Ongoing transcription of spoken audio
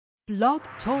Blog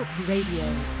Talk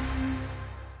Radio.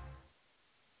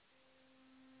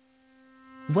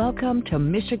 Welcome to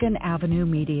Michigan Avenue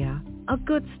Media. A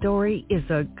good story is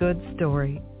a good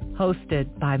story.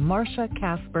 Hosted by Marsha,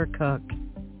 Casper Cook.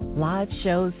 Live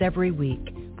shows every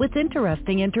week with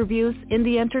interesting interviews in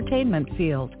the entertainment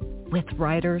field with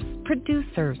writers,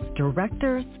 producers,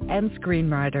 directors, and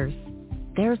screenwriters.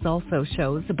 There's also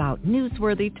shows about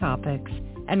newsworthy topics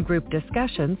and group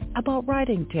discussions about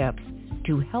writing tips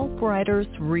to help writers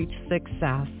reach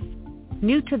success.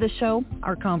 New to the show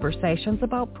are conversations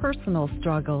about personal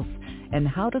struggles and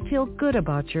how to feel good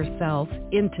about yourself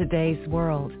in today's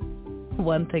world.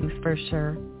 One thing's for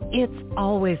sure, it's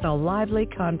always a lively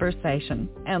conversation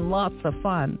and lots of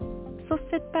fun. So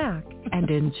sit back and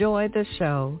enjoy the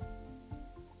show.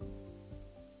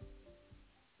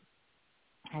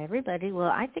 Hi, everybody. Well,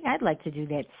 I think I'd like to do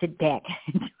that. Sit back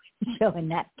show and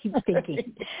not keep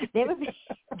thinking. That would be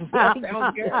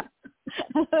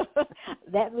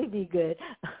that would be good.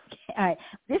 Okay. All right.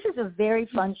 This is a very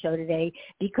fun show today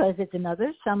because it's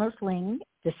another summer fling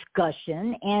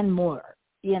discussion and more.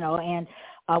 You know, and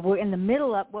we're in the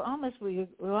middle of. We're almost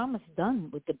done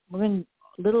with the. We're in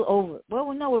a little over.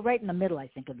 Well, no, we're right in the middle. I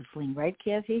think of the fling, right,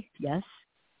 Kathy? Yes.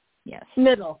 Yes.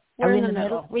 Middle. We're in the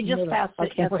middle. We just passed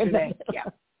it yesterday. Yeah.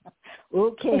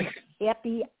 Okay.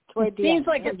 Happy. It seems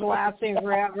like it's lasting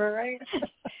forever, right?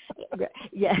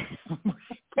 Yes,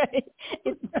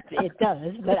 it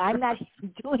does, but I'm not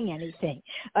even doing anything.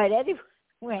 All right,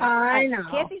 anyway. I know.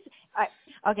 Kathy's,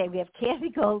 okay, we have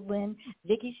Kathy Goldwyn,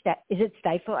 Vicky. Is it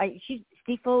Stifle? She's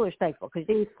Stifle or Stifle?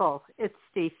 Stifle. It's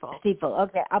Stifle. Stifle.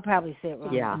 Okay, I'll probably say it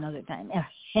wrong another time.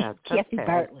 Kathy okay.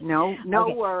 Bartlett. No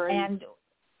worries. And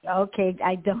okay,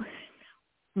 I don't.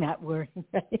 Not worrying.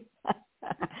 Right?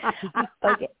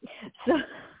 Okay, so.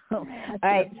 All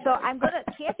right, so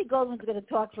Kathy Goldwyn's going to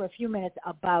talk for a few minutes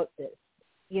about this,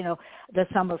 you know, the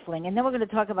summer fling, and then we're going to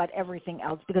talk about everything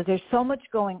else because there's so much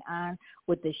going on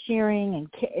with the sharing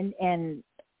and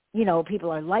you know, people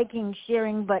are liking,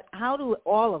 sharing, but how do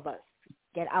all of us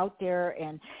get out there?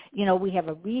 And, you know, we have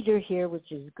a reader here, which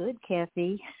is good,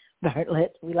 Kathy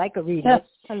Bartlett. We like a reader. Yes.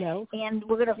 Hello. And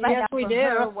we're going to find out from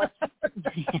her what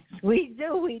yes, we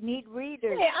do. We need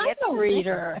readers. Hey, I'm a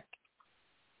reader.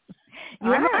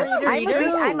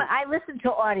 I listen to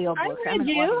audiobooks. I'm an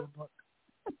audiobook.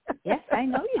 Yes, I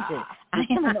know you do. I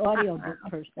am an audiobook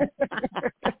person.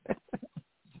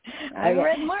 I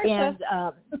read Marsha.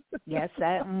 And, yes.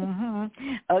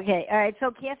 Okay. All right.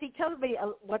 So, Kathy, tell everybody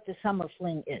what the summer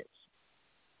fling is.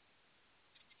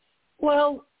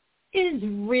 Well, it is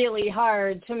really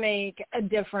hard to make a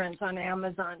difference on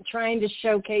Amazon. Trying to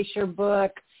showcase your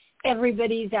book,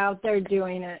 everybody's out there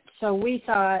doing it. So we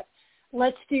thought,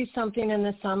 let's do something in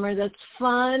the summer that's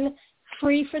fun,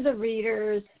 free for the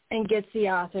readers, and gets the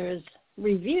authors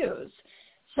reviews.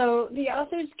 So the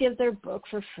authors give their book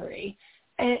for free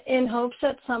in hopes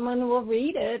that someone will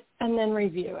read it and then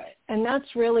review it. And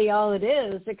that's really all it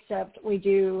is, except we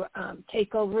do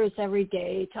takeovers every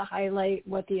day to highlight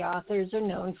what the authors are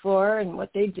known for and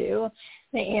what they do.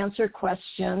 They answer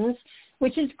questions,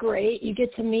 which is great. You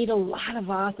get to meet a lot of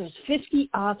authors. 50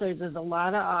 authors is a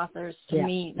lot of authors to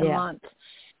meet in a month.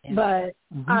 Yeah. But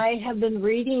I have been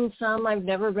reading some I've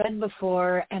never read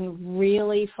before and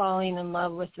really falling in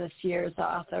love with this year's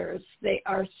authors. They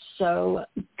are so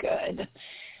good.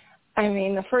 I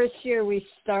mean, the first year we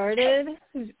started,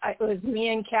 it was me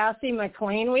and Cassie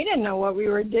McLean. We didn't know what we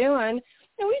were doing,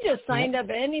 and we just signed up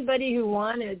anybody who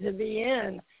wanted to be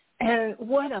in. And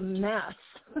what a mess.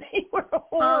 They were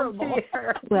horrible.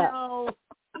 Well,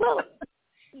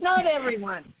 not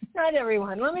everyone. Not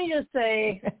everyone. Let me just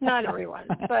say, not everyone.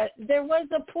 But there was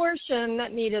a portion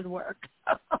that needed work.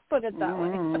 I'll put it that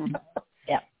way.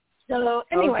 Yeah. So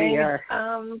anyway,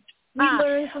 we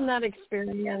learned from that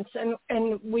experience,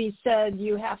 and we said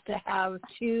you have to have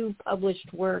 2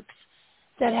 published works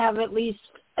that have at least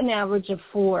an average of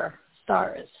 4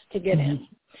 stars to get in.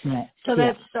 Right. So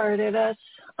that started us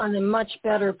on a much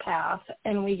better path,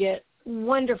 and we get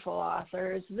wonderful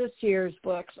authors. This year's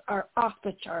books are off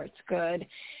the charts good.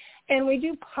 And we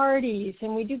do parties,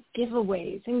 and we do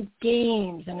giveaways and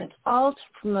games, and it's all to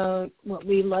promote what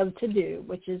we love to do,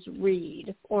 which is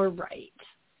read or write.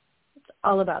 It's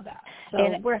all about that. So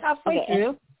we're halfway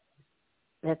through.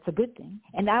 That's a good thing.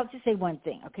 And I'll just say one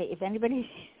thing, okay? If anybody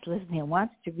listening and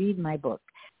wants to read my book,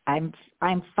 I'm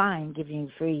fine giving you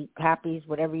free copies,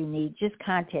 whatever you need. Just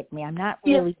contact me. I'm not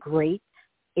really great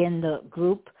in the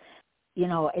group. You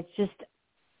know, it's just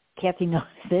Kathy knows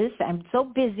this. I'm so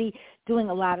busy doing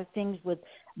a lot of things with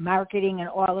marketing and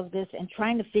all of this and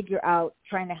trying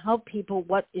to help people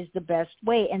what is the best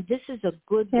way. And this is a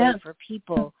good way for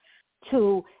people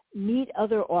to meet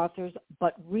other authors,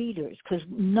 but readers, because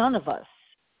none of us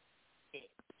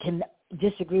can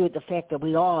disagree with the fact that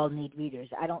we all need readers.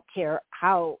 I don't care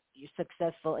how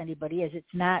successful anybody is.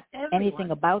 It's not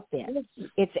anything about that.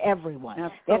 It's everyone.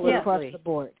 Absolutely. That's across the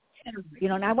board. You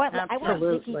know, and I want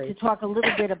Vicki to talk a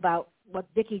little bit about what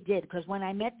Vicki did, because when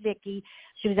I met Vicki,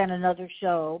 she was on another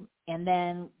show, and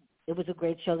then it was a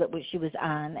great show that she was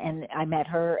on, and I met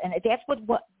her, and that's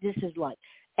what this is like.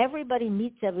 Everybody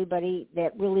meets everybody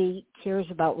that really cares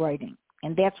about writing,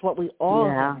 and that's what we all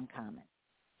have in common.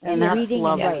 And reading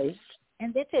and writing.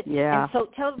 And that's it. Yeah. And so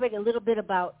tell everybody a little bit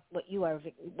about what you are,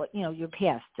 what your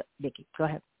past, Vicki. Go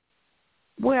ahead.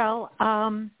 Well,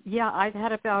 I've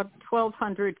had about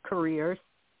 1,200 careers,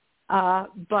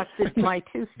 but my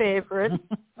two favorites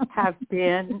have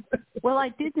been, well, I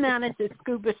did manage a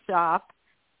scuba shop,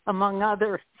 among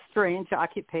other strange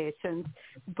occupations,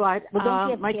 but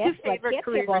my two favorite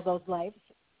careers... Cats have all those lives.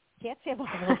 Cats have all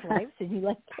those lives, and you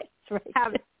like cats,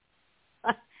 right?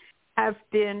 Have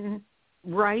been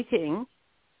writing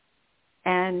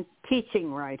and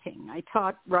teaching writing. I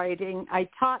taught writing. I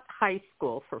taught high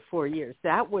school for 4 years.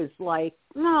 That was like,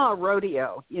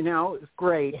 rodeo, It was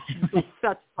great. It was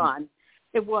such fun.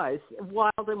 It was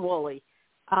wild and woolly.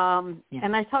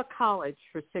 And I taught college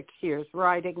for 6 years,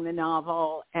 writing the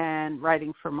novel and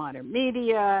writing for modern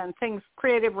media and things,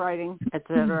 creative writing, et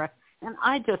cetera. And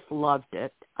I just loved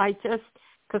it.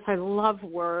 Because I love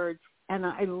words, and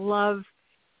I love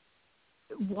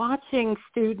watching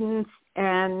students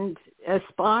and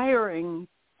aspiring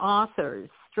authors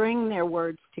string their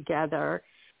words together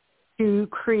to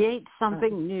create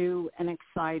something new and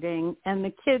exciting, and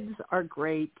the kids are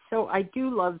great. So I do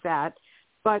love that,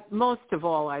 but most of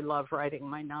all, I love writing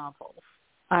my novels.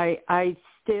 I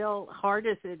still, hard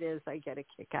as it is, I get a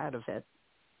kick out of it.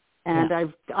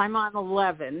 And I'm on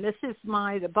 11.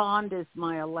 The Bond is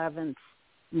my 11th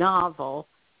novel.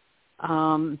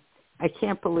 I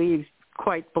can't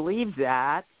quite believe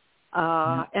that.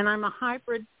 And I'm a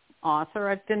hybrid author.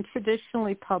 I've been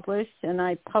traditionally published, and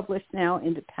I publish now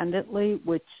independently,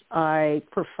 which I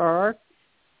prefer.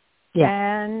 Yeah.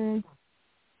 And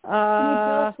can you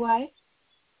tell us why?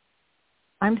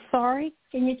 I'm sorry?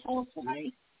 Can you tell us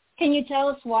why? Can you tell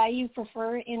us why you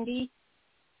prefer indie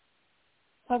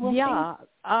publishing? Yeah,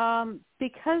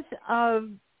 because of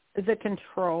the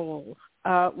control,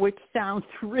 which sounds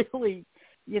really,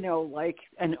 like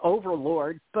an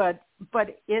overlord, but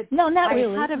it. No, not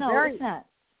really. It's not.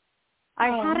 I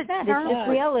had a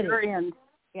terrible experience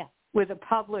with a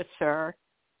publisher,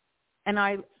 and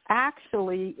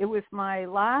it was my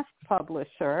last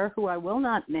publisher, who I will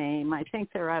not name. I think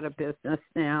they're out of business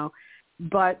now,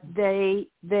 but they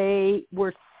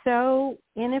were so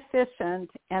inefficient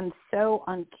and so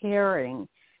uncaring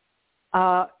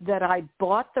that I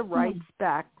bought the rights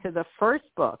back to the first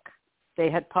book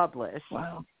they had published.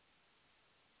 Wow.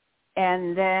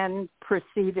 And then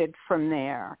proceeded from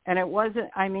there. And it wasn't,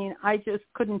 I just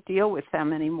couldn't deal with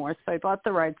them anymore, so I bought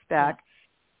the rights back.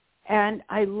 And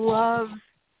I love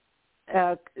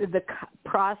the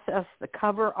process, the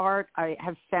cover art. I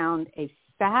have found a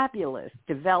fabulous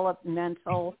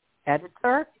developmental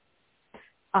editor.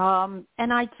 And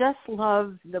I just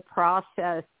love the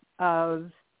process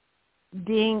of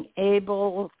being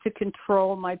able to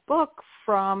control my book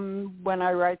from when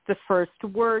I write the first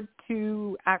word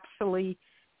to actually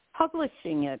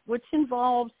publishing it, which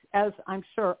involves, as I'm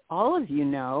sure all of you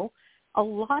know, a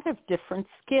lot of different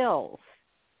skills.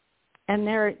 And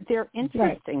they're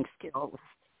interesting skills.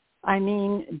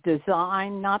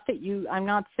 Design, I'm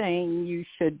not saying you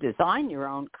should design your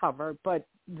own cover, but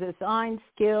design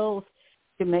skills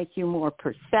to make you more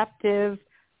perceptive.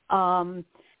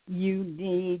 You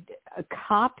need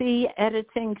copy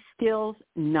editing skills,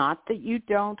 not that you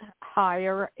don't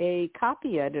hire a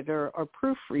copy editor or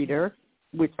proofreader,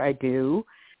 which I do,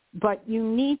 but you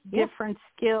need different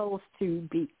skills to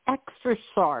be extra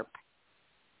sharp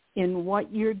in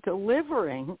what you're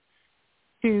delivering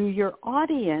to your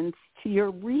audience, to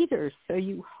your readers. So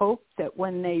you hope that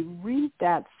when they read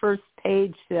that first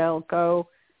page, they'll go,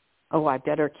 oh, I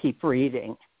better keep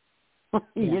reading,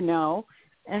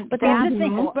 And but that's the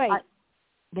thing, right?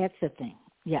 That's the thing.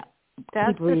 Yeah,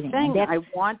 that's keep reading. The thing. I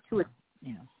want to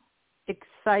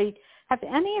excite. Have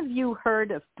any of you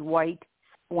heard of Dwight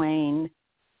Swain?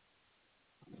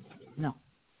 No,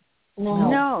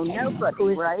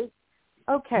 nobody, right?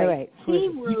 Okay, right. He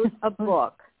wrote a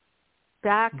book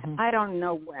back, I don't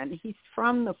know when. He's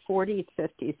from the 40s,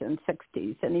 50s, and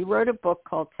 60s, and he wrote a book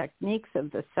called Techniques of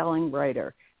the Selling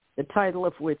Writer, the title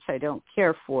of which I don't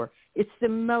care for. It's the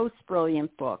most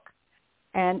brilliant book.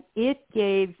 And it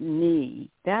gave me,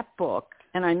 that book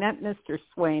and I met Mr.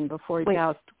 Swain before he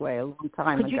passed away a long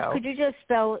time ago. Could you just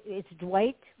spell, it's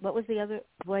Dwight? What was the other,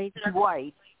 Dwight?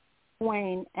 Dwight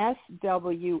Swain, Swain.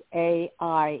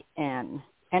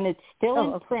 And it's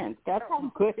still in print. That's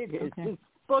how good it is. Okay. This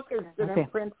book has been in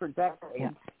print for decades. Yeah.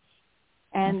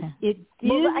 And it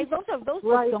gives... those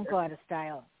books don't go out of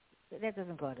style. That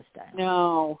doesn't go out of style.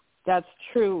 No, that's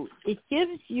true. It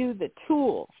gives you the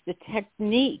tools, the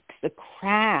techniques, the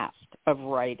craft of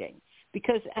writing.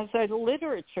 Because as a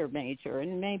literature major,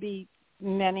 and maybe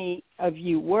many of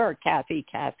you were, Kathy,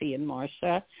 and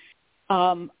Marsha,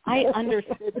 I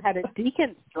understood how to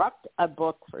deconstruct a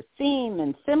book for theme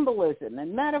and symbolism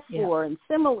and metaphor and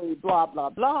simile, blah, blah,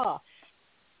 blah.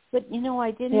 But,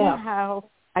 I didn't know how,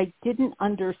 I didn't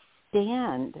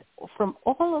understand from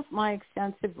all of my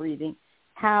extensive reading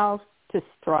how to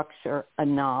structure a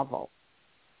novel.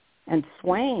 And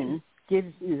Swain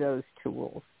gives you those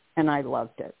tools, and I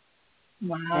loved it.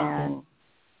 Wow. And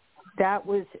that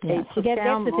was a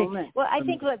profound moment. Well, I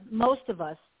think that most of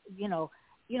us,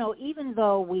 even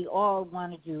though we all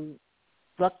want to do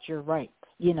structure right,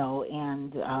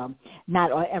 and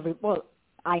not every, well,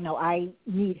 I know I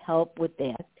need help with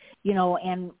that,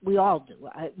 and we all do.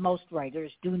 Most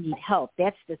writers do need help.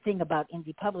 That's the thing about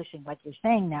indie publishing, like you're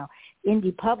saying now.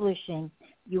 Indie publishing,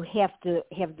 you have to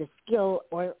have the skill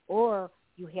or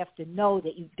you have to know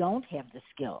that you don't have the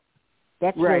skill.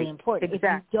 That's really important.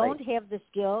 Exactly. If you don't have the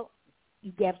skill,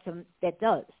 you get some that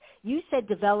does. You said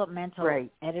developmental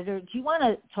editor. Do you want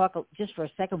to talk just for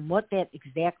a second what that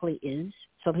exactly is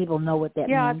so people know what that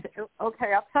means? Yeah,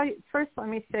 okay. I'll tell you. First, let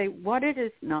me say what it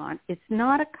is not. It's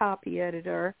not a copy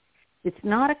editor. It's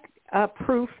not a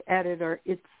proof editor.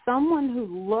 It's someone who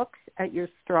looks at your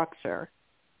structure,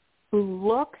 who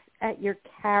looks at your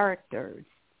characters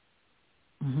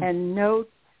and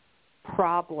notes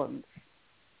problems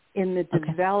in the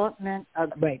development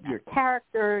of your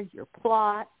character, your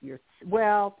plot, your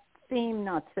theme,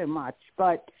 not so much,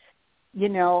 but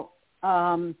it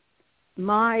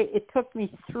took me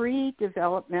 3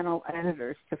 developmental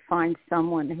editors to find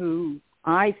someone who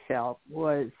I felt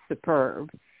was superb.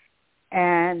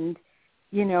 And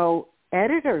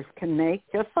editors can make,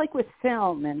 just like with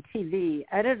film and TV,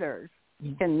 editors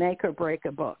can make or break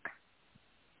a book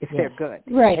if they're good.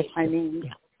 Right. I mean,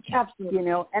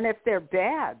 absolutely. And if they're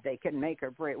bad, they can make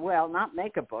or break. Well, not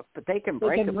make a book, but they can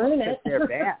break a book if they're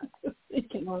bad. They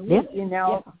can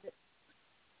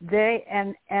They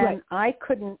and I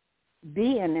couldn't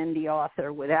be an indie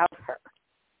author without her.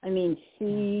 I mean,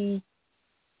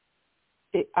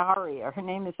 Aria. Her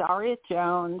name is Aria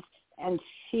Jones. And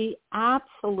she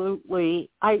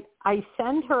absolutely, I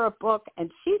send her a book,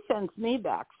 and she sends me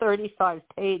back 35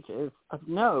 pages of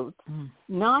notes,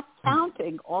 not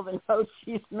counting all the notes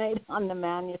she's made on the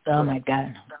manuscript. Oh, my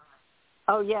God.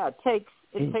 Oh, yeah, it takes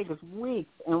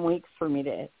weeks and weeks for me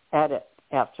to edit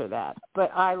after that.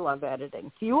 But I love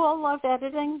editing. Do you all love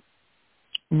editing?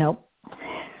 Nope.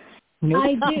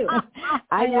 I do.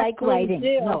 I like writing.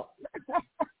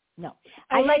 No.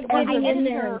 I like getting in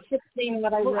there and fixing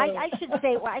what I wrote. I should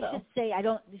say I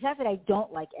don't. It's not that I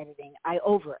don't like editing. I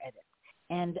over edit,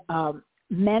 and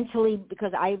mentally,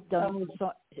 because I've done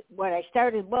what I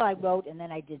started. Well, I wrote, and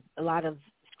then I did a lot of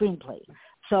screenplay.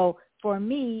 So for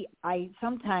me, I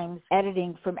sometimes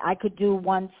editing I could do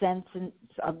one sentence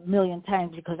a million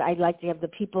times because I like to have the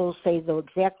people say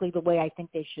exactly the way I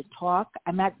think they should talk.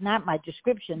 I'm not my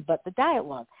description, but the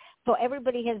dialogue. So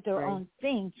everybody has their own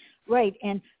thing, right?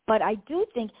 But I do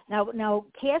think now,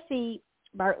 Kathy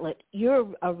Bartlett, you're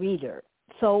a reader.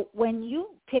 So when you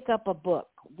pick up a book,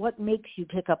 what makes you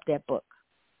pick up that book?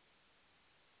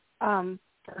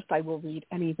 First, I will read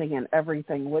anything and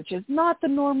everything, which is not the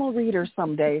normal reader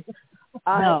some days.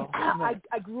 No.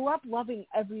 I grew up loving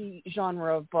every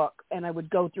genre of book, and I would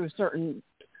go through certain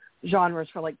genres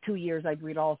for like 2 years. I'd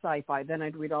read all sci-fi, then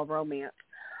I'd read all romance.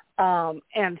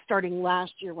 And starting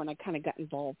last year when I kind of got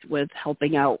involved with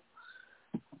helping out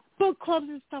book clubs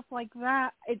and stuff like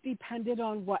that, it depended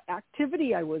on what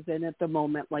activity I was in at the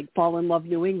moment, like Fall in Love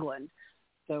New England.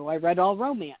 So I read all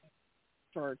romance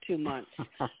for 2 months.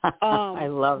 I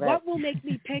love it. What will make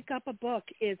me pick up a book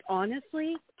is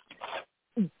honestly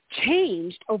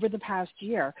changed over the past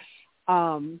year.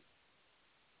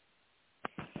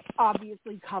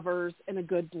 Obviously, covers and a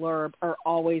good blurb are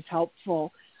always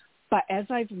helpful. But as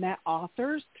I've met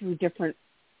authors through different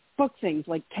book things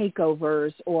like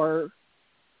takeovers or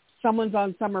someone's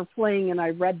on summer fling and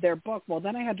I read their book, well,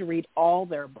 then I had to read all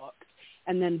their books.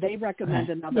 And then they recommend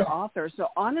another author. So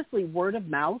honestly, word of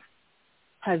mouth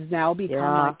has now become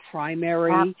my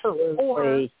primary. Absolutely.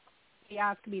 Or they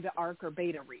ask me to ARC or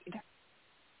beta read.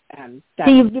 And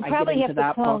see, you I probably get have into to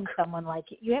that clone book. someone like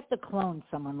you. You have to clone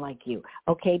someone like you,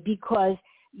 okay? Because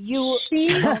you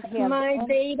She's don't have my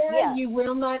beta. Yeah. You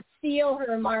will not steal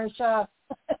her, Marsha.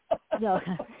 No.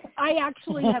 I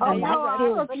actually have I'm a not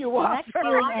flip you I'm off. not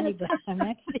stealing anybody.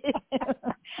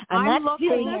 I'm not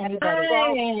stealing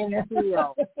anybody.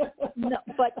 No,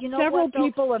 but you know Several what? Though?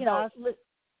 people have You know, asked.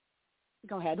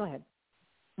 Go ahead. Go ahead.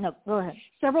 No, go ahead.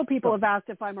 Several people have asked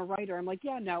if I'm a writer. I'm like,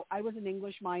 yeah, no, I was an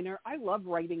English minor. I love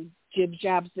writing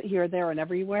jib-jabs here, there, and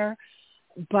everywhere.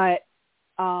 But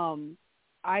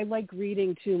I like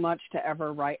reading too much to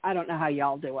ever write. I don't know how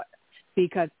y'all do it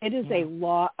because it is a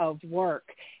lot of work.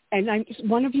 And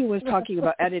one of you was talking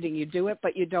about editing. You do it,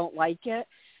 but you don't like it.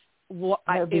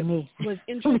 It was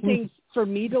interesting for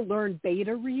me to learn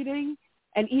beta reading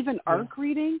and even ARC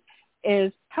reading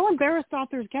is how embarrassed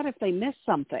authors get if they miss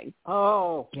something.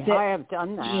 Oh, I have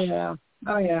done that. Yeah.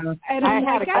 Oh, yeah. And I'm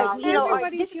like,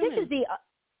 everybody's human.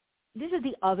 This is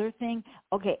the other thing.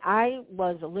 Okay, I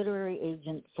was a literary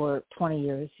agent for 20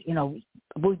 years. You know,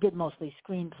 we did mostly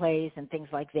screenplays and things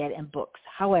like that and books.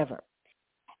 However,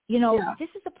 you know, this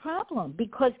is a problem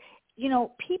because, you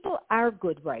know, people are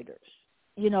good writers,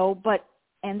 you know,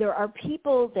 and there are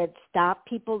people that stop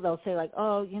people. They'll say like,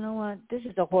 oh, you know what, this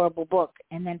is a horrible book.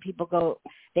 And then people go,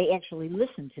 they actually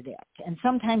listen to that. And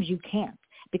sometimes you can't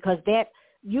because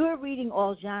you're reading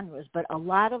all genres, but a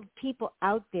lot of people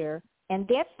out there, and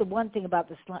that's the one thing about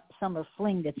the Summer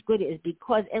Fling that's good is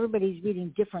because everybody's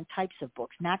reading different types of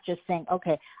books, not just saying,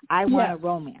 okay, I want a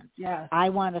romance. Yeah. I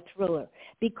want a thriller.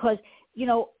 Because, you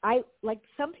know,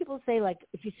 some people say, like,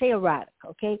 if you say erotic,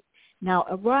 okay? Now,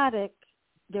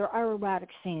 there are erotic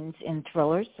scenes in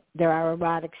thrillers. There are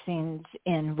erotic scenes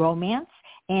in romance.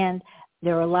 And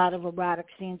there are a lot of erotic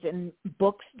scenes in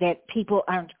books that people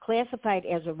aren't classified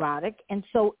as erotic. And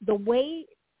so the way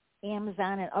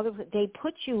Amazon and others, they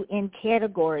put you in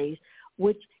categories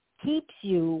which keeps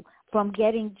you from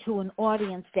getting to an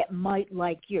audience that might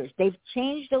like yours. They've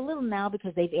changed a little now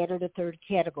because they've added a third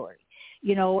category,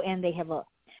 you know, and they have a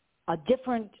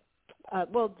different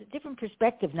different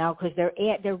perspective now because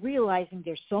they're realizing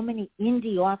there's so many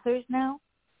indie authors now.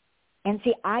 And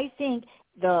see, I think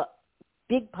the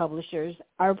big publishers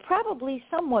are probably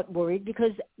somewhat worried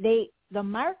because the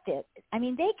market, I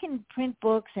mean, they can print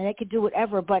books and they can do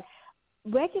whatever, but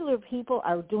regular people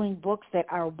are doing books that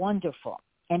are wonderful.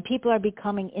 And people are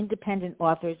becoming independent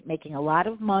authors, making a lot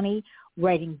of money,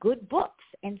 writing good books.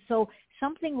 And so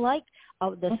something like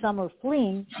the Summer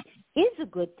Fling is a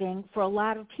good thing for a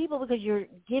lot of people because you're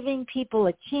giving people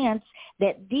a chance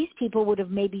that these people would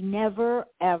have maybe never,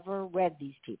 ever read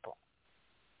these people.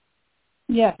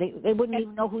 Yeah. They wouldn't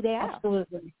even know who they are.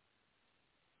 Absolutely.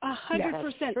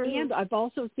 100%. And I've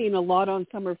also seen a lot on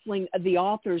Summer Fling, the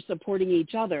authors supporting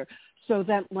each other. So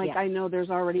that, I know there's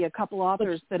already a couple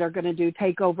authors that are going to do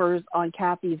takeovers on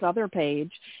Kathy's other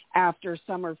page after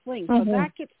Summer Fling. So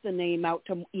that gets the name out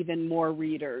to even more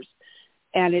readers.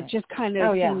 And it just kind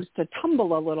of seems to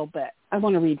tumble a little bit. I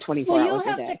want to read 24 hours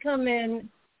a day.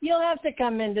 You'll have to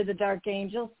come into the Dark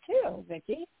Angels too,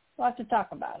 Vicki. We'll have to talk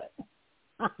about it.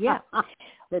 Yeah.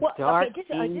 Dark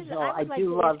Angel. I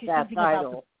do love that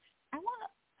title.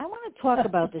 I want to talk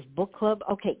about this book club.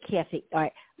 Okay, Kathy. All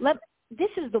right. This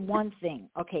is the one thing.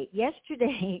 Okay,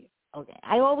 yesterday. Okay,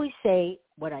 I always say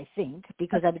what I think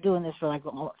because I've been doing this for like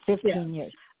 15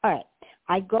 years. All right.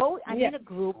 I'm in a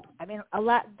group. I'm in a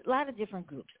lot of different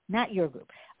groups. Not your group.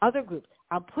 Other groups.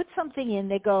 I'll put something in.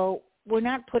 They go, we're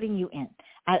not putting you in.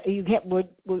 We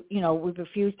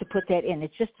refuse to put that in.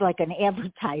 It's just like an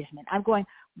advertisement. I'm going,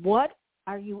 what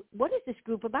is this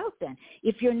group about then?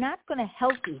 If you're not going to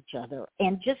help each other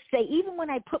and just say, even when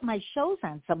I put my shows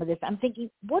on some of this, I'm thinking,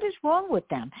 what is wrong with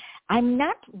them? I'm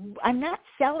not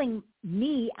selling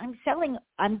me. I'm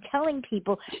telling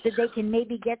people that they can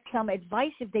maybe get some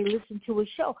advice if they listen to a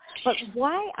show. But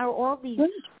why are all these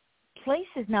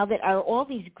places now that are all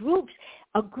these groups?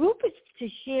 A group is to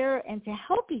share and to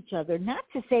help each other, not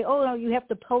to say, oh, no, you have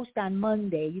to post on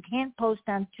Monday. You can't post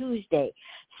on Tuesday.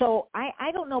 So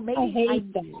I don't know. Maybe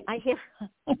I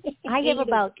have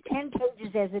about 10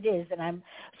 pages as it is, and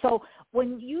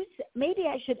maybe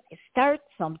I should start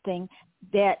something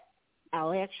that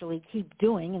I'll actually keep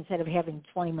doing instead of having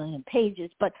 20 million pages.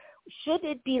 But should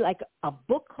it be like a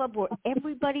book club where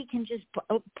everybody can just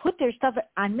put their stuff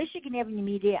on Michigan Avenue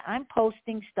Media? I'm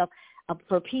posting stuff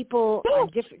for people on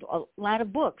a lot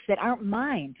of books that aren't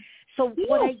mine. So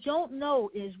what I don't know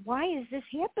is why is this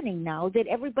happening now that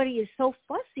everybody is so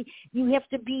fussy? You have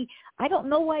to be. I don't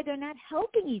know why they're not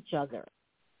helping each other.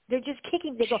 They're just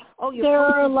kicking. They go, oh, you're. There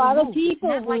are a lot of people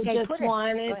who just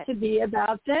want it to be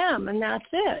about them, and that's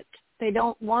it. They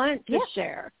don't want to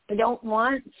share. They don't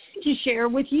want to share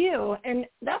with you. And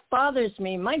that bothers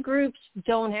me. My groups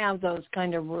don't have those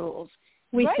kind of rules.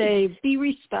 We say, be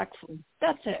respectful.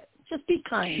 That's it. Just be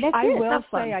kind. I will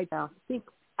say, I think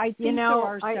there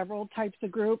are several types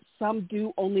of groups. Some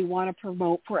do only want to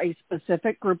promote for a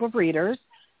specific group of readers.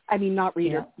 I mean, not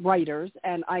writers.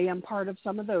 And I am part of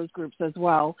some of those groups as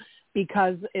well,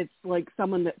 because it's like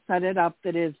someone that set it up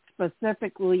that is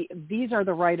specifically, these are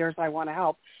the writers I want to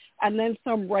help. And then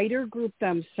some writer group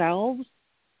themselves,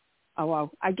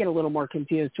 I get a little more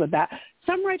confused with that.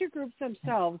 Some writer groups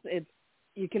themselves,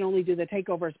 you can only do the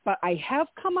takeovers. But I have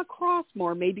come across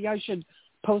more, maybe I should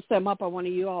post them up on one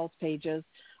of you all's pages.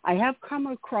 I have come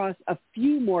across a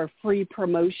few more free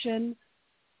promotion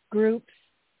groups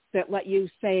that let you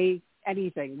say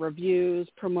anything, reviews,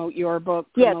 promote your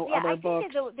book, promote other books.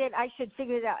 I think that I should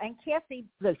figure it out. And Kathy,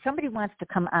 look, somebody wants to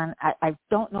come on. I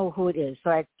don't know who it is,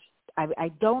 so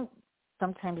I don't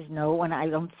sometimes know when I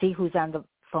don't see who's on the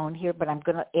phone here, but I'm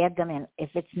going to add them in.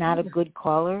 If it's not a good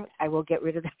caller, I will get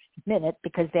rid of them in a minute,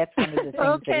 because that's one of the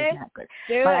things that is not good.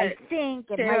 I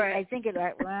think it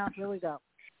might. Well, here we go.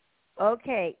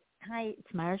 Okay. Hi,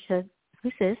 it's Marsha.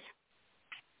 Who's this?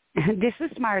 This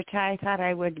is Marsha. I thought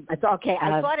I would. Okay,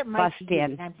 I thought it might be.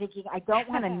 In. I'm thinking I don't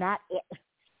want to not.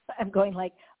 I'm going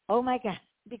like, oh my God,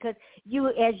 because you,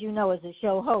 as you know, as a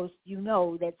show host, you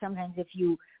know that sometimes if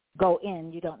you go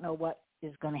in, you don't know what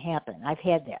is going to happen. I've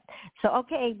had that. So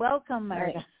okay, welcome,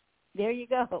 Marsha. Right. There you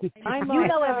go. You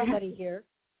know everybody here.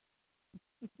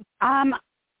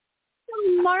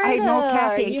 Marta, I know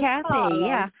Kathy.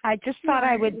 Yeah, I just thought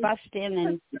I would bust in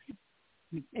and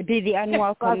be the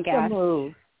unwelcome guest.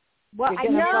 Well, I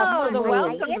know the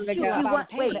welcome.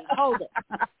 Wait, hold it,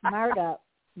 Marta.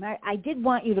 I did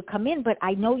want you to come in, but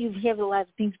I know you have a lot of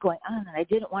things going on, and I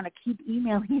didn't want to keep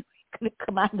emailing you. You're going to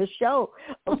come on the show.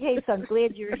 Okay, so I'm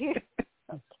glad you're here.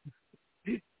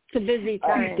 It's a busy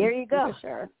time. There you go.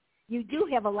 Sure. You do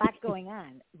have a lot going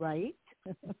on, right?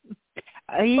 Well,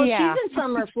 she's in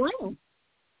Summer Fling.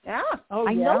 Yeah. Oh,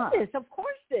 I know this. Of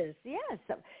course, this. Yes.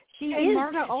 She is.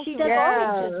 Marta also she does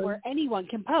audiences where anyone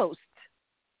can post.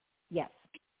 Yes.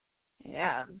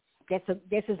 Yeah.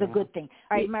 This is a good thing.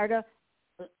 All right, Marta,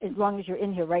 as long as you're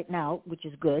in here right now, which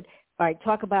is good. All right,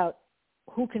 talk about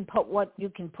who can put what you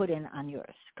can put in on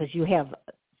yours, because you have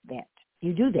that.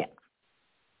 You do that.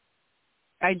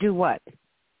 I do what?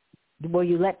 Well,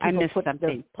 you let people put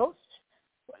something. the posts.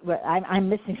 Well, I'm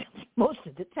missing something most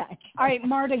of the time. All right,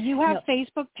 Marta, you have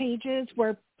Facebook pages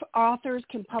where authors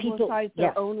can publicize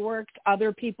their own works,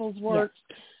 other people's works,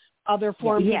 other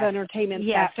forms of entertainment.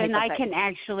 Yes, and I can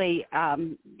actually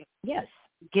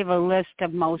give a list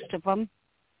of most of them.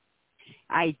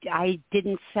 I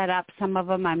didn't set up some of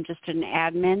them. I'm just an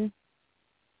admin.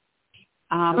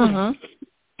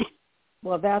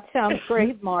 Well, that sounds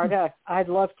great, Marta. I'd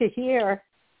love to hear.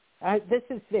 This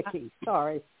is Vicki.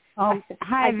 Sorry.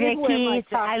 Hi, Vicki.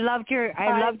 I loved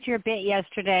your bit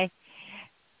yesterday.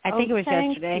 I think it was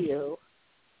yesterday. Thank you.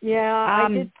 Yeah, I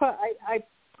did. I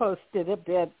posted a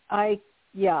bit. I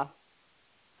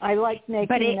like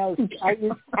making those. I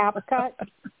use CapCut.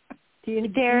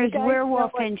 There's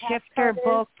werewolf and shifter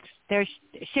books. There's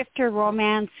shifter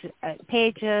romance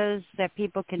pages that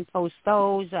people can post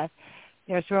those.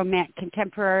 There's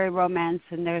contemporary romance,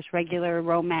 and there's regular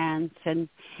romance, and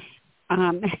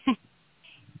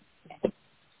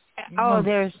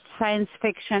there's science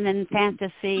fiction and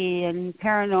fantasy and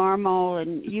paranormal,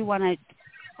 and you want to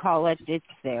call it, it's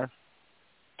there.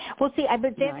 Well, see,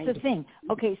 but that's the thing.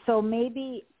 Okay, so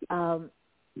maybe on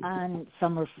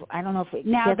Summer, I don't know if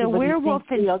now the werewolf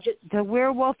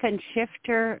and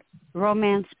shifter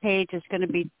romance page is going to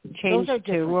be changed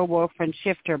to werewolf and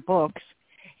shifter books,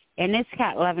 and it's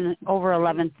got over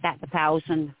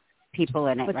 11,000 people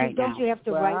in it right now. Don't you have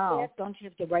to write that? Don't you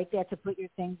have to write that to put your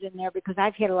things in there? Because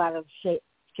I've had a lot of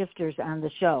shifters on the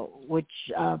show, which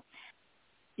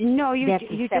no, you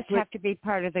just have to be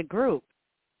part of the group.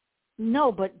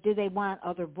 No, but do they want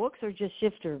other books or just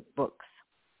shifter books?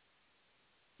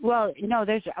 Well, no,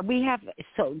 when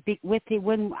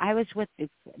I was with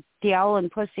the Owl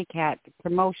and Pussycat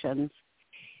promotions.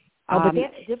 But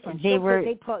that's different. They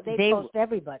post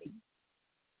everybody.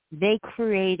 They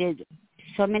created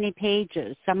so many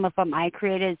pages. Some of them I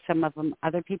created, some of them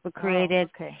other people created.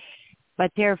 Oh, okay.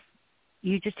 But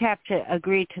you just have to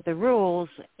agree to the rules,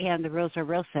 and the rules are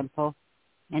real simple,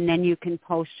 and then you can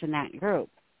post in that group.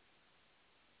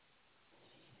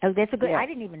 Oh, that's a good. I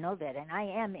didn't even know that, and I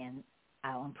am in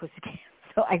Owl and Pussycat,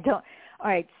 so I don't. All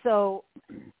right, so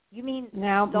you mean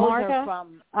now, those Marta?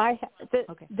 Are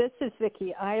from? This is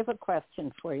Vicki. I have a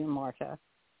question for you, Marta,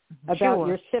 about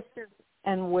your shifters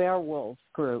and werewolves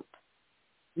group.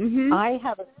 Mm-hmm.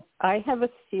 I have a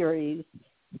series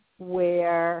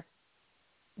where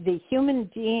the human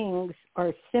beings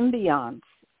are symbionts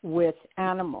with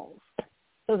animals.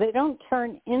 So they don't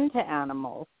turn into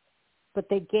animals, but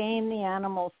they gain the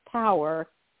animals' power,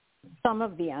 some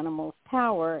of the animals'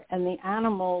 power, and the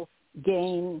animals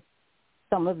gain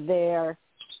some of their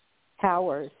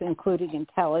powers, including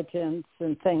intelligence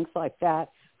and things like that.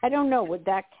 I don't know, would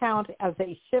that count as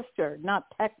a shifter? Not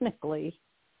technically.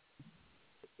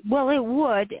 Well, it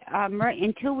would, right,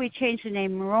 until we change the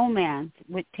name romance,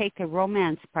 would take the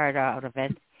romance part out of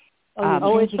it.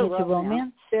 It's a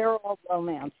romance? They're all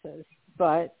romances,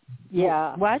 but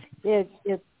yeah. What?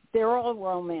 They're all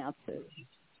romances,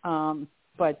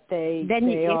 but if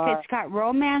it's got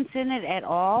romance in it at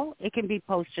all, it can be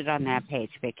posted on that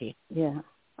page, Vicki. Yeah.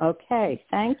 Okay.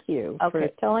 Thank you for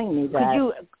telling me that.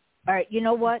 All right. You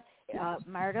know what,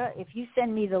 Marta? If you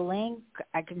send me the link,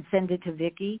 I can send it to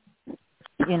Vicki.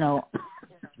 You know,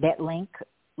 that link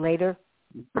later.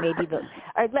 Maybe the.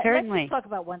 All right, Certainly. Let's just talk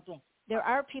about one thing. There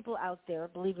are people out there,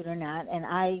 believe it or not, and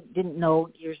I didn't know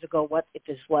years ago what it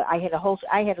is. What I had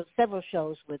several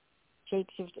shows with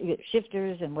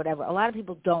shapeshifters and whatever. A lot of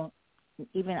people don't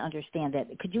even understand that.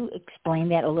 Could you explain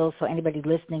that a little so anybody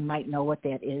listening might know what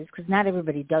that is? Because not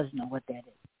everybody does know what that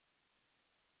is.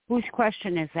 Whose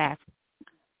question is that?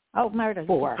 Oh, Marta, you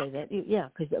can say that. Yeah,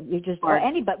 because you just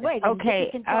anybody. Wait.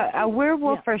 Okay, a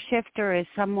werewolf or shifter is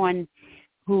someone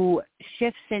who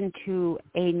shifts into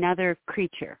another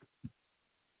creature,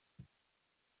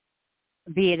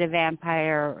 be it a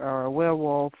vampire or a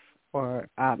werewolf, or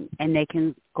and they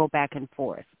can go back and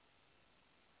forth.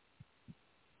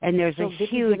 And there's a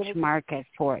huge market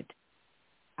for it.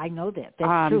 I know that.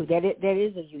 That's true. That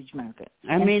is a huge market.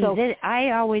 I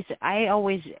always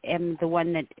am the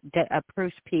one that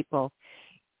approves people,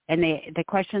 and the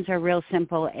questions are real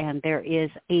simple. And there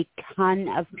is a ton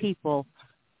of people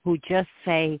who just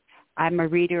say, "I'm a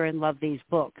reader and love these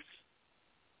books."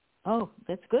 Oh,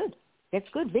 that's good. That's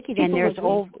good, Vicki. And there's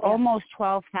almost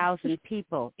 12,000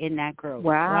 people in that group.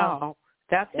 Wow.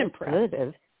 That's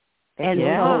impressive. Good. And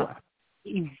so,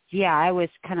 yeah, I was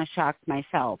kind of shocked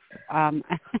myself.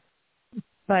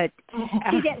 But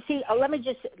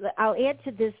I'll add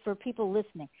to this for people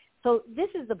listening. So this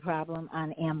is the problem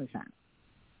on Amazon,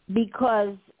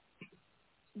 because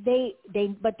they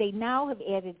now have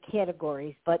added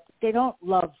categories, but they don't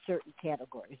love certain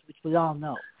categories, which we all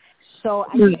know. So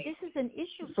I think this is an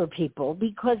issue for people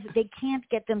because they can't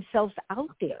get themselves out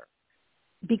there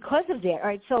because of that. All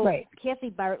right, so Kathy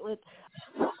Bartlett,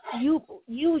 you're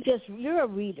a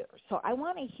reader, so I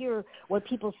want to hear what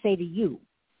people say to you,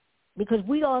 because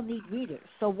we all need readers.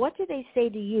 So what do they say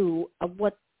to you of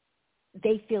what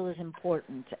they feel is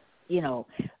important,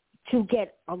 to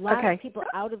get a lot of people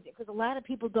out of it, because a lot of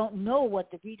people don't know what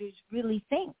the readers really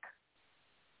think.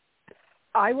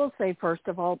 I will say, first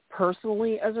of all,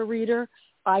 personally as a reader,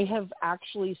 I have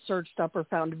actually searched up or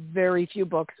found very few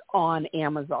books on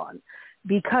Amazon,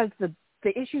 because the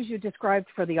issues you described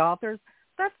for the authors,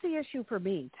 that's the issue for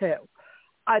me too.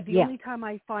 The only time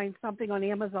I find something on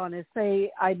Amazon is,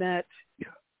 say, I met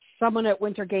someone at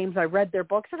Winter Games, I read their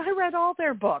books, and I read all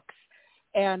their books,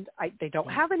 and they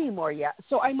don't have any more yet.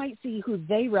 So I might see who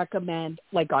they recommend,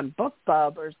 like on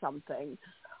BookBub or something.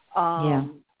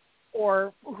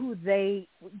 Or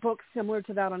books similar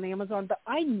to that on Amazon, but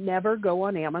I never go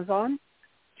on Amazon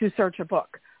to search a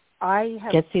book.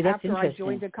 After I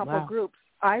joined a couple groups,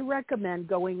 I recommend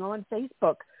going on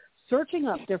Facebook, searching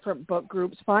up different book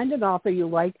groups, find an author you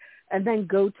like, and then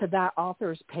go to that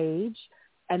author's page,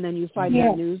 and then you find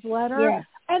their newsletter. Yeah.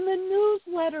 And the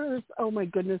newsletters, oh my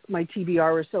goodness, my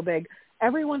TBR is so big.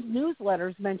 Everyone's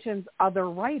newsletters mentions other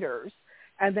writers.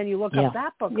 And then you look up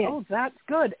that book. Yeah. Oh, that's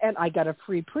good. And I got a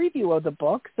free preview of the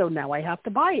book, so now I have to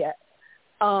buy it.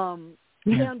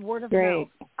 And word of mouth.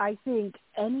 I think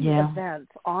any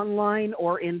events, online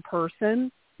or in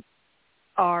person,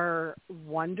 are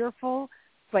wonderful.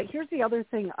 But here's the other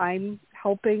thing I'm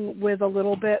helping with a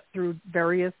little bit through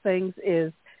various things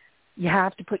is you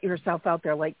have to put yourself out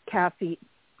there. Like Kathy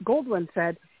Goldwyn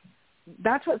said,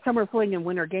 that's what Summer Fling and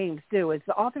Winter Games do, is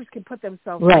the authors can put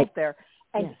themselves out there.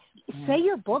 And say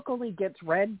your book only gets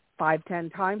read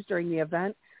 5-10 times during the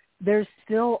event, there's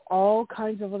still all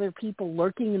kinds of other people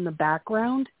lurking in the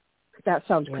background. That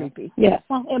sounds creepy. Yeah.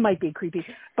 Well, it might be creepy.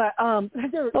 But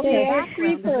they're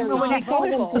creepers.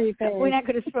 We're not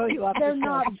going to throw you off.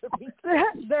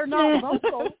 They're not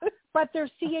vocal, but they're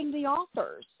seeing the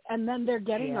authors, and then they're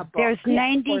getting a book. There's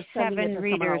 97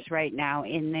 readers right now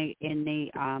in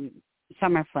the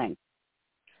Summer Fling.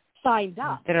 Signed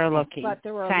up. That are looking. But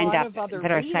there are a lot of other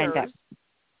readers. Signed up.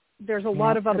 there's a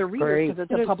lot of other readers because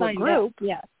it's a public group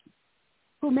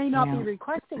who may not be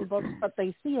requesting books, but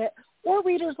they see it, or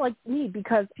readers like me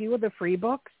because few of the free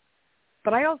books.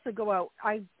 But I also go out,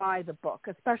 I buy the book,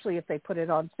 especially if they put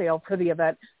it on sale for the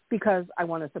event because I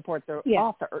want to support the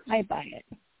authors. I buy it.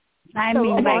 I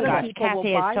mean, my gosh,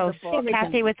 Kathy is so sweet.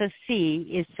 Kathy with a C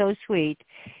is so sweet.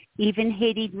 Even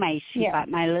hated mice. She bought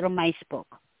my little mice book.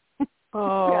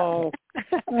 Oh,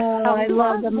 I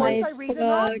love the mice I read an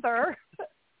author.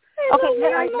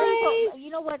 Okay, you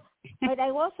know what? But I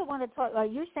also want to talk.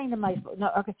 You're saying the mice book.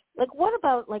 No, okay. Like, what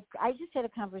about I just had a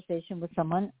conversation with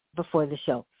someone before the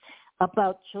show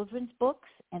about children's books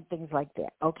and things like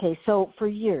that. Okay, so for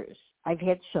years I've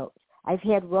had shows. I've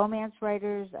had romance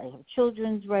writers. I have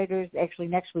children's writers. Actually,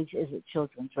 next week is a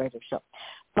children's writer show.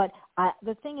 But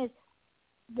the thing is,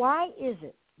 why is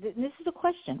it? This is a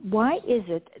question. Why is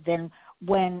it then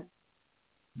when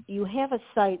you have a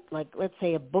site like, let's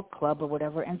say, a book club or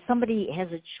whatever, and somebody has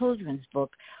a children's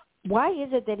book, why is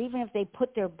it that even if they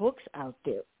put their books out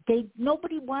there,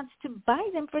 nobody wants to buy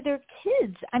them for their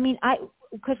kids? I mean,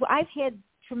 because I've had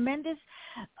tremendous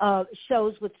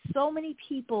shows with so many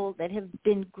people that have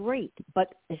been great,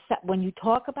 but when you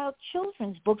talk about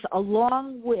children's books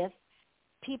along with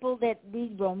people that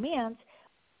read romance,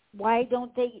 why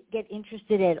don't they get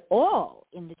interested at all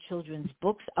in the children's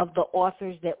books of the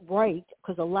authors that write?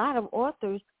 Because a lot of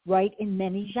authors write in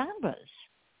many genres.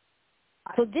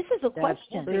 So this is a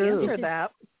question. They answer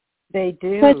that. They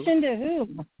do. Question to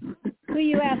whom? Who are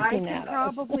you asking that? I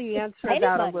can probably answer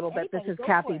that a little bit. This is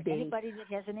Kathy B. Anybody that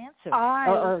has an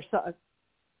answer.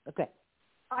 Okay.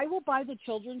 I will buy the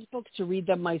children's books to read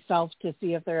them myself to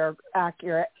see if they're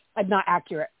accurate. Not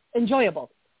accurate.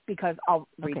 Enjoyable. Because I'll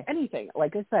read anything,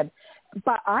 like I said.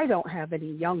 But I don't have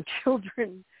any young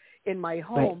children in my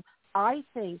home. Right.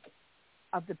 I think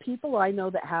of the people I know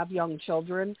that have young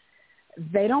children,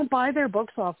 they don't buy their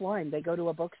books offline. They go to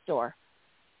a bookstore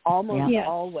almost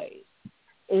always.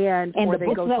 And or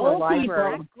they go to a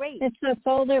library. It's the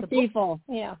older people.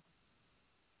 Yeah.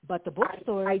 But the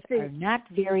bookstores are not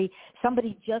very –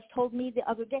 somebody just told me the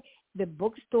other day, the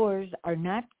bookstores are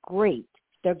not great.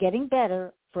 They're getting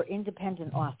better for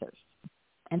independent authors.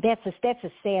 And that's a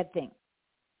sad thing.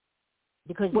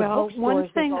 Because one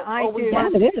thing I do –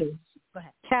 it is. Go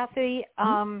ahead. Kathy,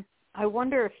 I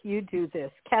wonder if you do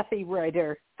this. Kathy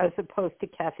Writer, as opposed to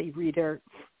Kathy Reader,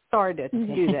 started to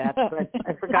do that, but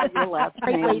I forgot your last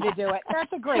name. Great way to do it.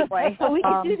 That's a great way. So we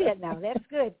can do that now. That's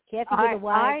good. Kathy with a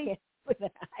Y.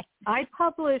 I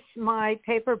publish my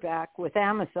paperback with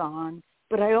Amazon,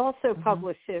 but I also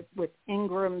publish it with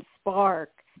Ingram Spark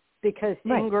because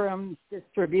Ingram's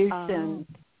distribution.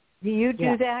 Do you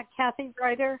do that, Kathy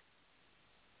Writer?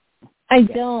 I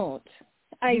don't.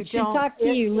 I should talk to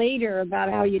you later about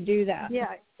how you do that.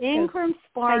 Yeah, Ingram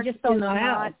Spark I just don't know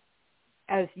not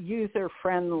as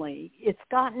user-friendly. It's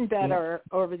gotten better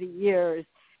over the years,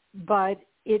 but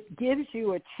it gives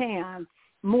you a chance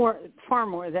far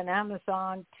more than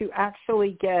Amazon to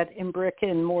actually get in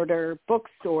brick-and-mortar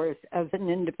bookstores as an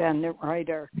independent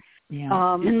writer. Yeah.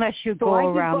 Unless you go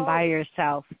around by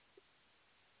yourself.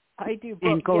 I do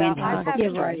both. And go into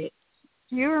right.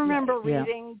 Do you remember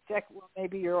reading, well,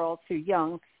 maybe you're all too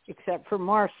young, except for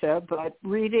Marsha, but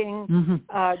reading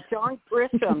John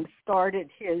Grisham started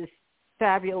his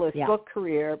fabulous book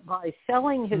career by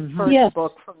selling his first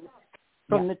book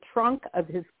from the trunk of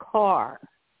his car.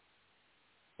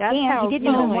 That's how he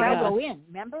didn't want to go in,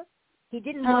 remember? He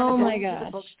didn't want to go into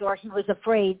the bookstore. He was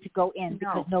afraid to go in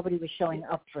because nobody was showing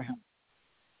up for him.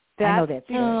 I know that.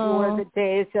 Before the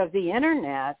days of the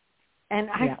Internet. And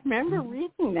I remember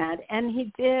reading that, and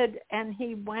he did, and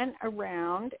he went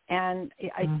around, and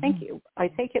I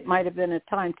think it might have been A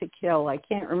Time to Kill. I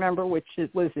can't remember which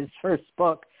was his first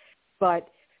book, and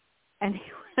he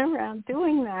went around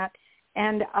doing that,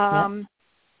 and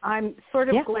I'm sort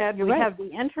of glad we have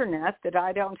the Internet that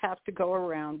I don't have to go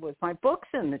around with my books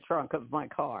in the trunk of my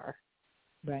car.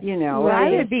 Right. You know, I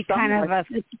would be kind of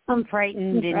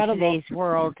frightened in today's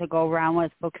world to go around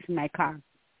with books in my car.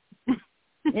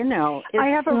 You know, I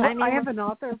have an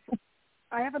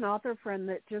author friend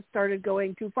that just started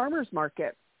going to farmers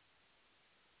market.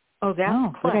 Oh,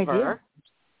 that's clever.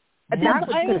 I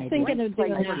was thinking of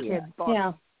doing that.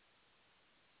 Yeah.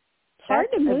 It's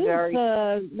hard to move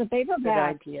the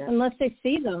paperback unless they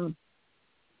see them.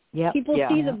 Yeah. People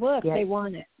see the book, they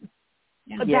want it.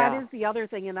 But that is the other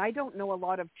thing, and I don't know a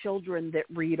lot of children that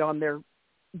read on their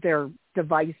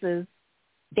devices.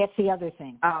 That's the other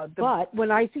thing. But when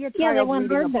I see a child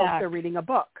reading a book, they're reading a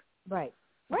book. Right.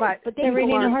 But they're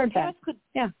reading a hardback.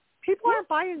 People aren't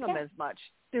buying them as much.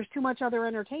 There's too much other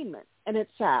entertainment, and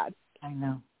it's sad. I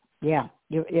know. Yeah.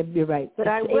 You're right. But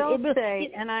I will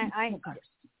say, and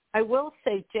I will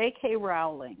say, J.K.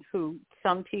 Rowling, who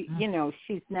some people,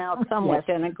 she's now somewhat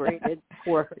denigrated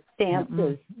for her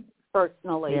stances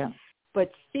personally,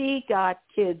 but she got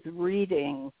kids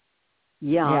reading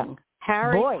young. Yeah.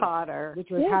 Harry Potter, which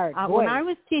was hard. When I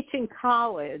was teaching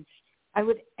college, I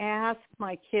would ask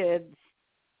my kids,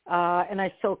 and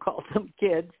I still call them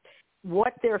kids,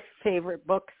 what their favorite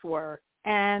books were.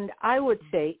 And I would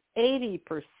say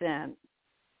 80%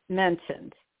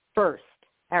 mentioned first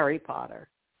Harry Potter.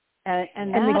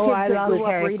 And I love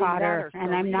Harry Potter,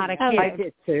 and I'm not a kid.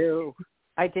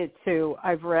 I did too.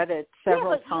 I've read it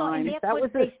several times. That was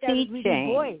a sea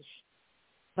change. Boys.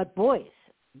 But boys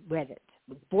read it.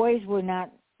 Boys were not,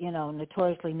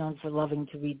 notoriously known for loving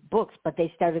to read books, but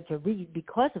they started to read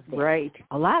because of that. Right.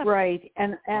 A lot of Right.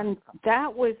 And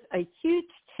that was a huge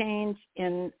change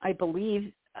in, I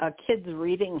believe, kids'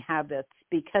 reading habits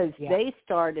because they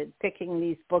started picking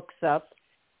these books up,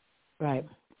 right?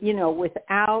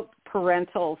 Without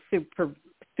parental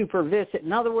supervision.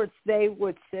 In other words, they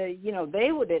would say,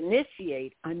 they would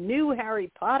initiate a new Harry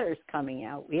Potter's coming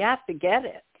out. We have to get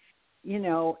it,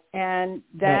 and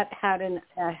that had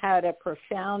a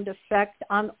profound effect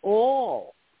on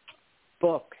all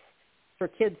books for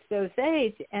kids those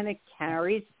age, and it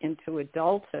carries into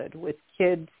adulthood with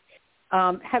kids.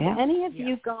 Have any of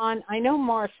you gone? I know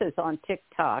Marsha's on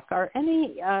TikTok. Are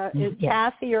any? Is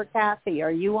Kathy or Kathy?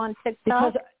 Are you on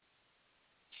TikTok?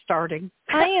 Starting.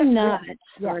 I am not.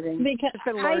 Starting. Because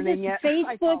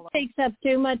Facebook takes up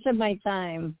too much of my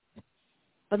time.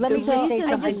 But let me say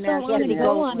something. I just don't want to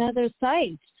go on other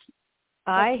sites.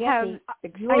 I have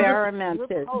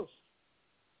experimented.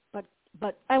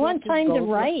 But I want time to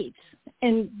write.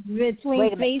 And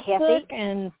between Facebook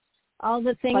and all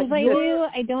the things I do,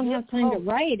 I don't have time to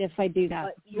write if I do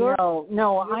that.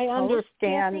 No, I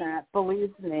understand that.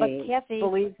 Believe me. But Kathy,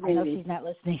 I know she's not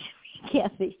listening.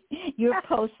 Kathy, your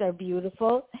posts are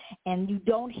beautiful, and you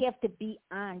don't have to be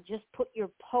on. Just put your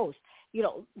post.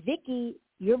 Vicki,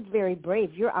 you're very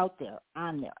brave. You're out there,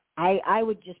 on there. I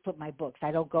would just put my books.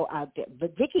 I don't go out there.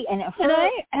 But Vicki and her, but I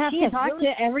have to talk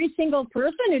to every single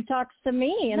person who talks to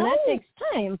me, and that takes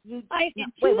time.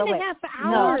 2.5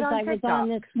 hours I was on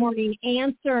this morning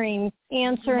answering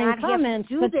comments.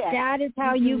 But that is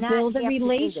how you build a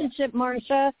relationship,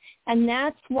 Marsha, and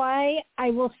that's why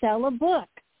I will sell a book.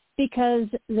 Because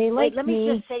they like let me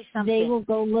just say something. They will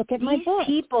go look at my book.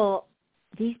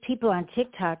 These people on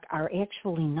TikTok are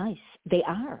actually nice. They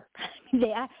are.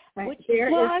 They are.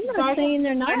 I'm not saying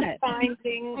they're not. I'm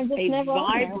finding a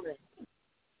vibrant,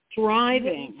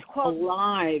 thriving,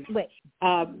 alive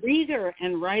reader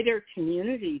and writer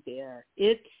community there.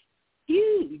 It's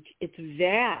huge. It's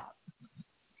vast.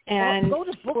 And go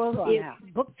to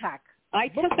Book Talk. I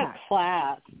took a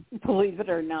class, believe it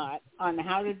or not, on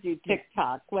how to do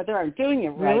TikTok. Whether I'm doing it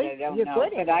right, I don't know.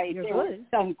 But there was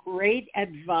some great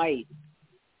advice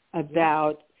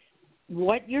about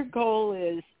what your goal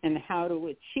is and how to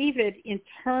achieve it in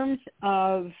terms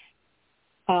of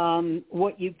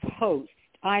what you post.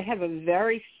 I have a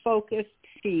very focused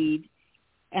feed,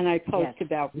 and I post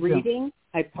about reading,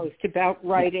 I post about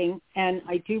writing, and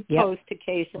I do post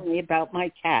occasionally about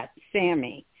my cat,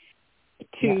 Sammy,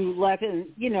 to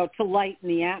to lighten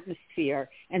the atmosphere.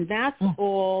 And that's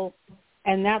all,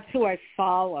 and that's who I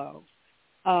follow.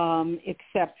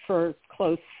 Except for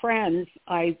close friends,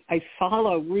 I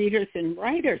follow readers and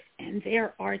writers, and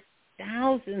there are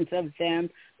thousands of them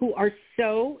who are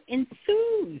so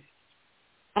enthused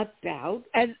about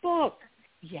a book.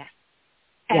 Yes.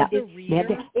 As a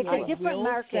reader, it's a different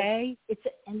market.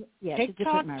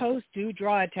 TikTok posts do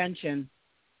draw attention.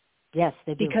 Yes,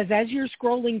 they do. Because as you're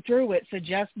scrolling through, it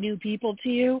suggests new people to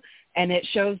you, and it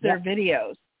shows their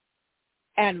videos.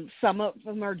 And some of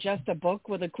them are just a book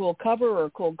with a cool cover or a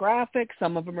cool graphic.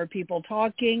 Some of them are people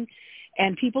talking.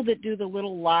 And people that do the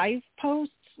little live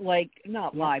posts,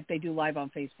 not live, they do live on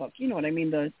Facebook. You know what I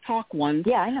mean? The talk ones.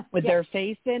 Yeah, I know. With their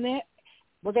face in it.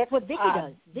 Well, that's what Vicki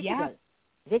does.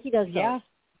 Vicki does those. Yeah.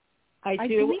 I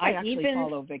do. I actually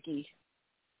follow Vicki.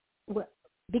 Well,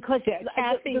 because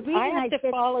Kathy, the reason I have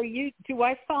to follow you. Do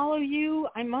I follow you?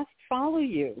 I must follow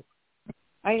you.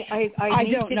 I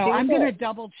don't know. I'm going to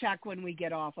double check when we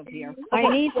get off of here. I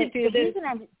need to do this.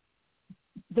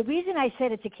 The reason I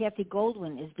said it to Kathy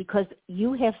Goldwyn is because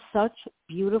you have such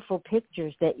beautiful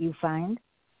pictures that you find.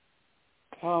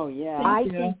 Oh, yeah. I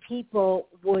think people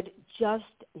would just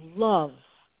love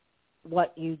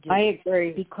what you do. I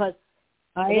agree. Because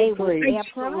I agree.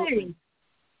 Absolutely.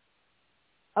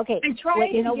 Okay. I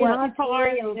tried you know what?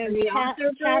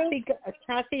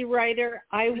 Kathy Ryder,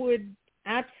 I would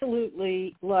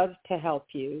absolutely love to help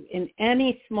you in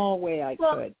any small way I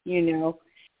could. You know,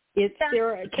 it's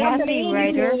there. Kathy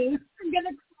Ryder, I'm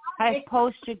gonna cry. I've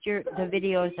posted the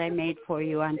videos I made for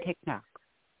you on TikTok.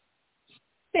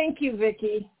 Thank you,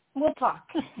 Vicki. We'll talk.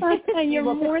 You're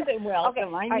more than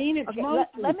welcome. Okay. I mean it most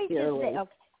let me just sincerely. say,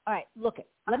 okay. All right, look,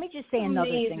 let me just say another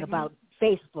Amazing. thing about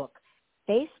Facebook.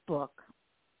 Facebook,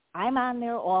 I'm on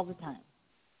there all the time.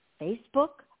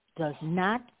 Facebook does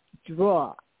not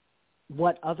draw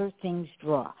what other things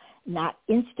draw. Not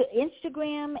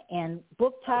Instagram and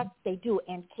Book Talk, they do.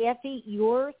 And Kathy,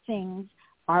 your things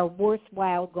are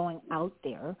worthwhile going out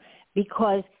there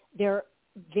because they're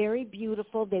very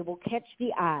beautiful. They will catch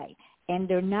the eye. And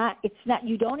they're not, it's not,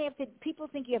 you don't have to, people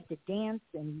think you have to dance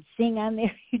and sing on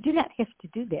there. You do not have to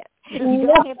do that. You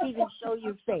don't have to even show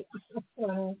your face.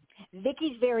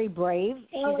 Vicki's very brave.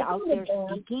 She's out there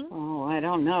speaking. Oh, I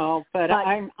don't know, but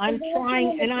I'm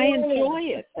trying, and I enjoy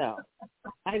it, though.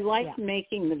 I like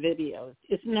making the videos.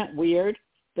 Isn't that weird?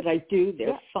 But I do.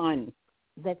 They're fun.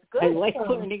 That's good. I like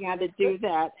learning how to do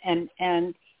that, and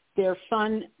they're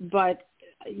fun, but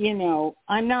you know,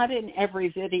 I'm not in every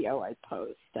video I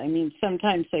post. I mean,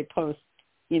 sometimes I post,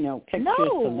 you know, pictures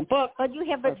from the book. But you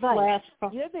have advice.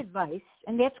 You have advice,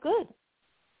 and that's good.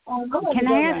 Can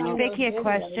I ask Vicki a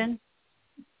question?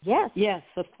 Yes. Yes,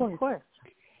 of course. Of course.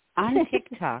 On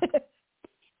TikTok,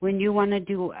 when you want to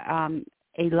do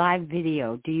a live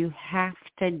video, do you have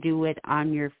to do it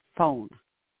on your phone?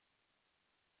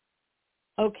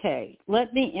 Okay,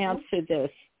 let me answer this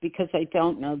because I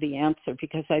don't know the answer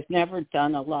because I've never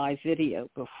done a live video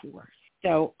before.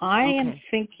 So I am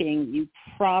thinking you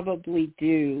probably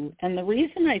do. And the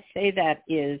reason I say that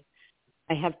is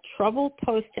I have trouble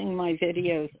posting my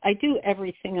videos. I do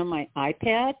everything on my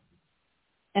iPad,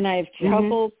 and I have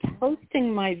trouble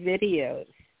posting my videos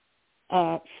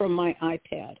from my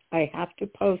iPad. I have to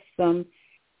post them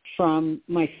from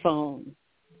my phone.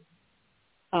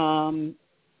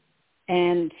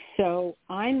 And so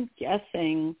I'm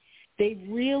guessing they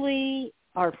really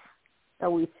are,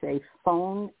 shall we say,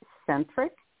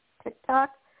 phone-centric,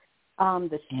 TikTok,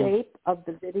 the shape of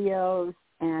the videos,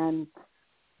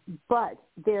 but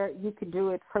there you could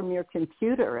do it from your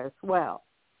computer as well.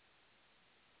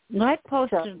 Well, I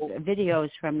posted videos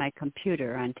from my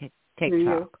computer on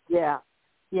TikTok.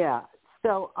 Yeah.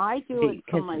 So I do it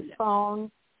from my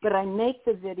phone, but I make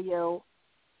the video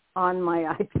on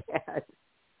my iPad.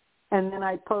 And then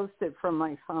I post it from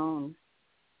my phone.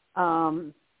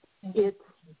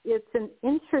 It's an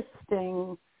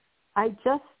interesting.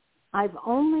 I've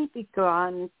only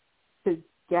begun to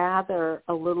gather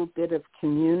a little bit of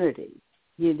community,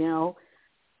 you know,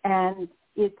 and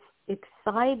it's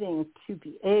exciting to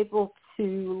be able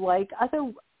to, like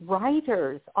other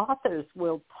writers, authors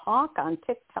will talk on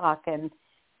TikTok, and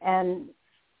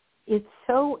it's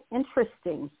so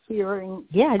interesting hearing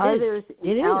others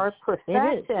in our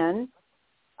profession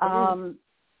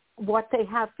what they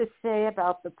have to say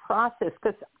about the process.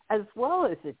 Because as well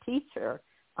as a teacher,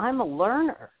 I'm a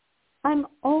learner. I'm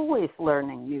always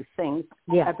learning new things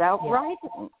about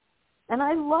writing. And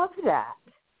I love that.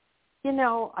 You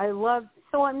know,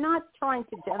 so I'm not trying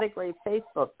to denigrate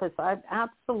Facebook because I'm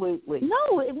absolutely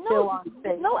still on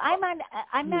Facebook. No,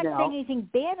 I'm not saying anything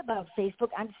bad about Facebook.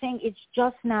 I'm saying it's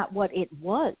just not what it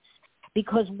was.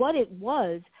 Because what it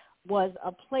was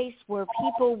a place where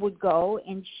people would go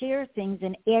and share things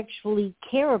and actually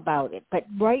care about it. But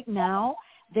right now,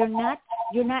 you're not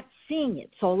seeing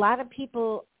it. So a lot of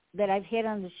people that I've had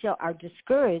on the show are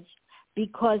discouraged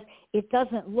because it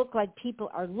doesn't look like people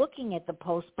are looking at the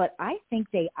post, but I think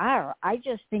they are. I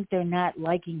just think they're not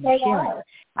liking and sharing.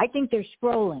 I think they're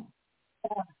scrolling.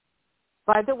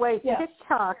 By the way,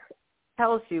 TikTok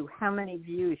tells you how many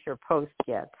views your post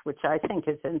gets, which I think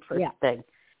is interesting. Yeah.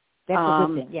 That's a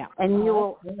good thing, And you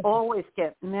will always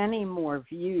get many more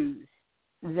views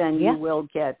than you will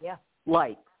get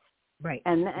likes. Right.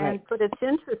 But it's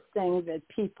interesting that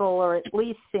people are at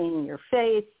least seeing your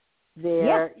face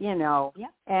there, you know,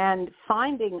 and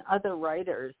finding other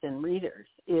writers and readers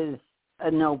is a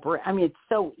no-brainer. I mean, it's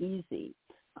so easy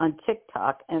on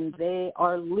TikTok, and they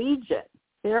are legion.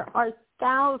 There are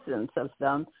thousands of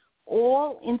them,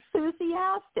 all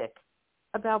enthusiastic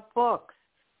about books.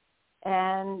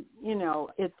 And, you know,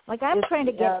 it's like I'm trying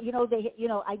to get,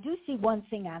 I do see one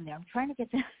thing on there. I'm trying to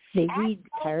get them. They read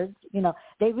cards,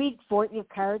 they read for your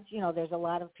cards. There's a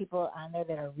lot of people on there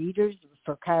that are readers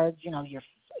for cards. You're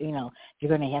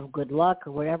going to have good luck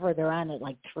or whatever. They're on at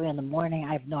like 3 a.m.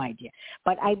 I have no idea.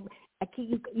 But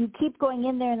you keep going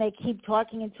in there and they keep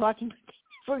talking and talking. But they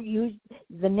never use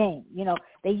the name.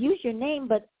 They use your name,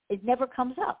 but it never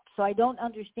comes up. So I don't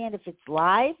understand if it's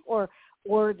live or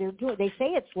or they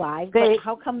say it's live, but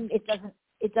how come it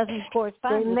doesn't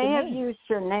correspond? They with may the have name? used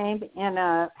your name in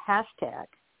a hashtag,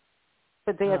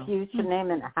 but they have used your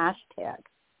name in a hashtag.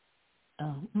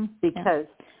 Because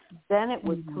then it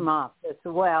would come up as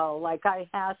well. Like I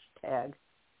hashtag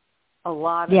a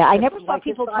lot of. Yeah, I never saw like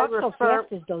people talk so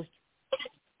fast as those.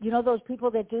 You know those people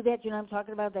that do that. You know what I'm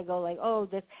talking about? They go like, "Oh,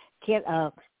 this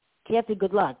Kathy,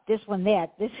 good luck. This one,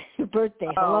 that. This is your birthday.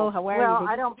 Hello, how are you?" Well,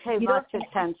 I don't pay much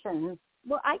attention.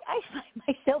 Well, I find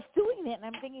myself doing that, and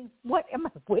I'm thinking, what am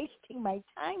I wasting my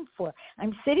time for?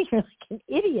 I'm sitting here like an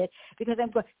idiot because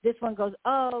I'm going, this one goes,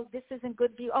 oh, this isn't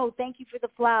good for you. Oh, thank you for the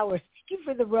flowers. Thank you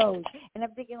for the rose. And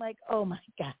I'm thinking like, oh, my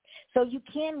God. So you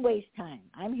can waste time.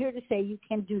 I'm here to say you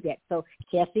can do that. So,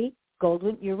 Kathy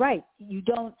Goldwyn, you're right. You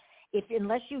don't,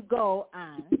 unless you go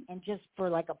on and just for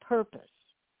like a purpose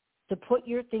to put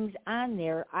your things on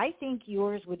there, I think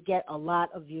yours would get a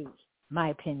lot of views, my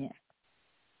opinion.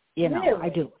 You know, really? I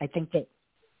do. I think that.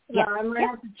 Yeah, I'm going to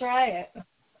have to try it. I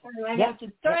might have to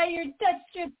try your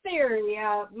theory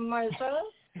out, Marsha.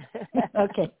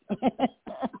 Okay.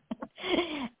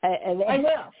 I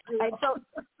will. So,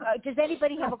 does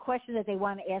anybody have a question that they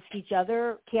want to ask each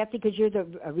other, Kathy? Because you're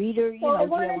a reader. You know, I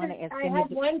want to ask I had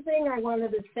one thing I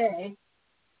wanted to say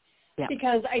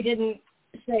because I didn't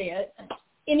say it.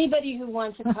 Anybody who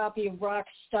wants a copy of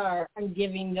Rockstar, I'm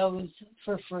giving those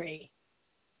for free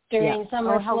during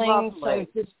summer fling. So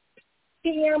just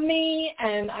PM me,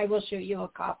 and I will shoot you a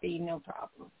copy, no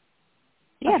problem.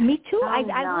 Yeah, me too. I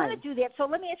want to do that. So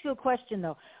let me ask you a question,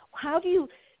 though. How do you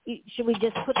should we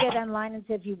just put that online and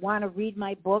say, if you want to read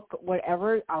my book,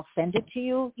 whatever, I'll send it to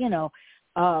you? You know,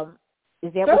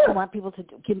 is that what you want people to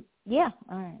do? All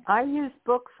right. I use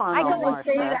BookFunnel. I don't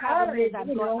say that. I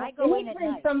go in at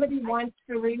anytime night. somebody wants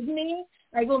to read me,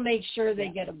 I will make sure they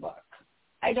get a book.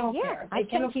 I don't care. If they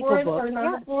can afford or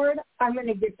not afford, I'm going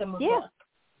to get them a book.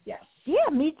 Yes. Yeah,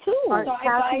 me too.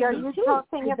 Kathy, are you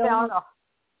talking about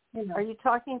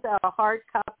a hard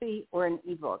copy or an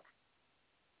ebook?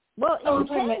 Well, I'm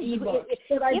talking about ebooks.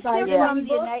 If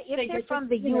they're from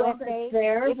the USA,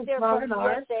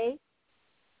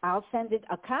 I'll send it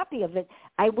a copy of it.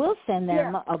 I will send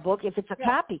them a book if it's a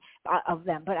copy of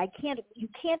them, but you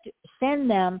can't send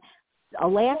them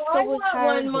Alaska was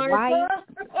hard, Hawaii.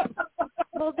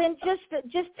 Well, then just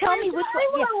tell me which one. I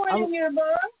want one in your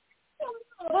book.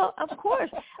 Well, of course,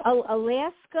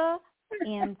 Alaska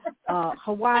and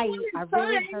Hawaii are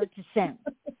very hard to send.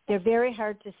 They're very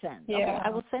hard to send. Yeah. Okay, I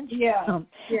will send you some.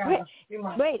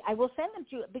 Great, I will send them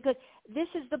to you because this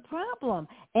is the problem,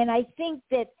 and I think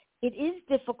that it is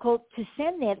difficult to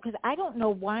send that because I don't know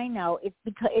why now. It's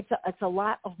because it's a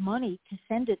lot of money to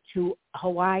send it to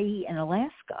Hawaii and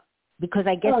Alaska. Because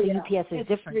I guess the UPS is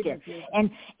different there.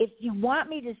 And if you want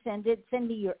me to send it, send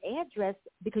me your address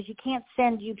because you can't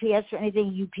send UPS or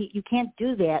anything. You can't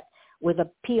do that with a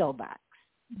P.O. box.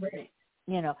 Right.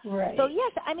 You know. Right. So,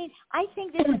 yes, I mean, I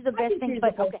think this is the best thing.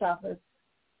 But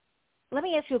let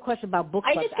me ask you a question about book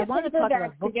clubs. I want to talk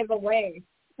about to give away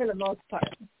for the most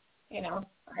part. You know.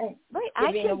 Right.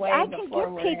 I can give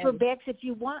paperbacks if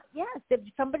you want. Yes, if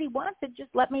somebody wants it,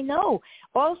 just let me know.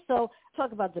 Also,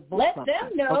 talk about the book club. Let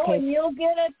them know, and you'll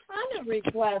get a ton of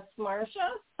requests,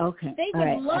 Marsha. Okay. They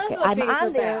would love a I'm paperback.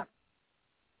 on there.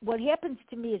 What happens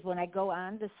to me is when I go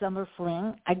on the summer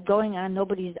fling, I'm going on,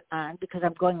 nobody's on because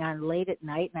I'm going on late at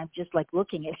night, and I'm just like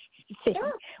looking at things,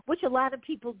 which a lot of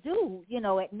people do, you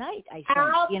know, at night, I think.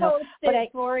 I'll post it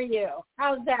for you.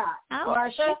 How's that,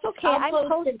 Marsha? It's okay. I'll I'm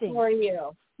post posting it for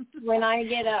you when I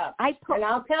get up. And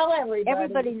I'll tell everybody.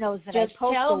 Everybody knows that just I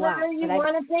post a lot. Just tell them you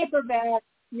want a paperback,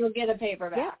 you'll get a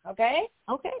paperback, okay?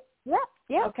 Okay. Yeah.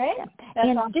 Okay? Yeah. That's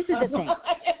and awesome. this is the thing.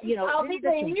 You know, I'll be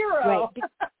the hero. Right.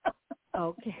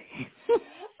 Okay.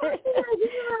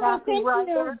 Kathy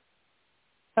Ryder.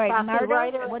 All right, Kathy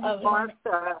Ryder and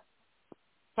Marsha.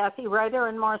 Kathy Ryder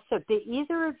and Marsha, did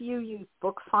either of you use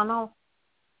BookFunnel?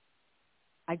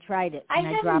 I tried it. I and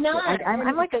have I dropped not. it.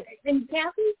 I'm like a. And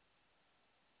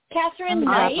Catherine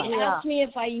Knight asked me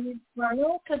if I use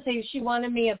Funnel because she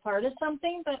wanted me a part of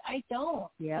something, but I don't.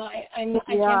 Yeah. So I can't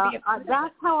be a part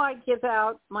that's how I give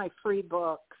out my free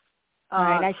books. All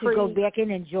right, I should go back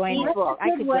in and join it.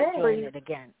 I could join it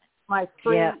again. My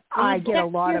free I get a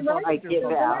lot of books I give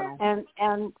out.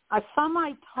 And some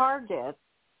I target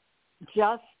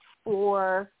just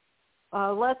for,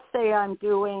 let's say I'm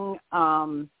doing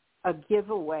a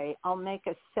giveaway. I'll make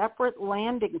a separate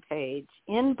landing page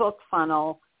in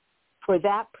BookFunnel for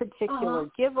that particular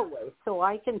giveaway so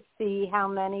I can see how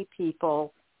many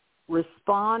people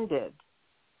responded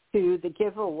to the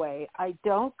giveaway. I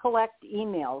don't collect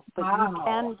emails, but you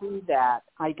can do that.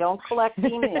 I don't collect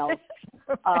emails.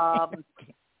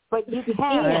 But you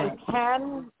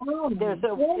can. There's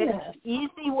an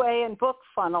easy way in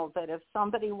BookFunnel that if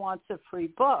somebody wants a free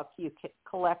book, you can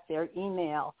collect their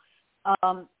email. I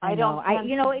don't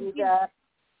do that.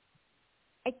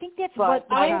 I think that's what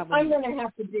I'm going to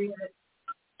have to do it.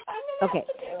 Okay,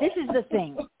 this is the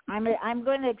thing. I'm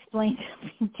going to explain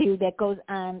something to you that goes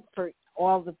on for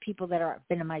all the people that have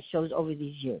been in my shows over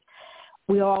these years.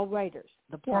 We are all writers.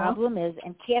 The problem is,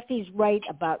 and Kathy's right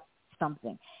about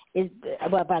something,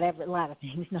 about a lot of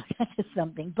things, not just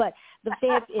something, but the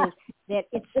fact is that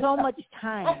it's so much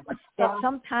time that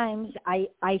sometimes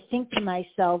I think to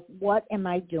myself, what am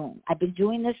I doing? I've been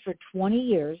doing this for 20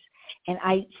 years, and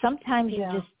sometimes you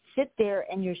just sit there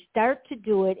and you start to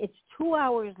do it. It's 2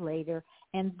 hours later,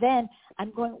 and then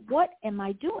I'm going, what am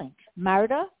I doing?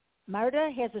 Marta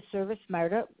has a service.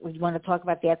 Marta, we want to talk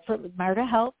about that. Marta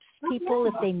helps people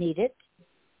if they need it.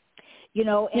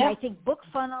 And I think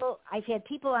BookFunnel, I've had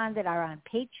people on that are on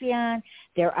Patreon.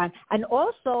 They're on, and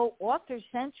also Author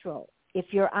Central.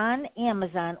 If you're on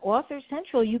Amazon, Author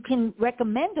Central, you can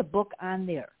recommend a book on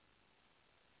there.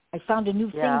 I found a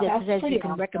new thing that says you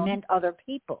can recommend other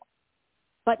people.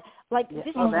 But this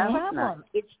is the problem. Nice.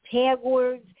 It's tag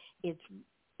words.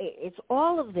 It's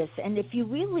all of this. And if you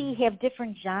really have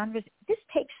different genres, this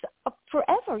takes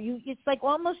forever. It's like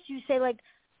almost you say like,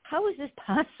 how is this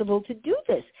possible to do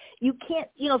this? You can't,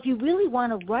 if you really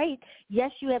want to write,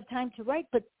 yes, you have time to write,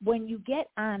 but when you get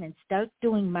on and start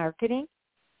doing marketing,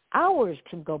 hours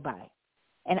can go by.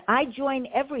 And I join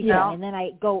everything, and then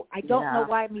I go, I don't know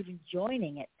why I'm even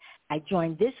joining it. I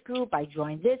joined this group, I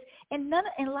joined this, and a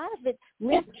lot of it,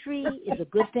 Linktree is a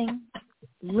good thing.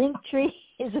 Linktree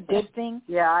is a good thing.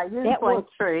 Yeah, I use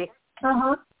Linktree.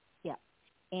 Yeah.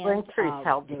 And, Linktree's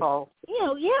helpful.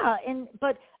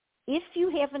 But if you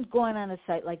haven't gone on a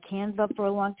site like Canva for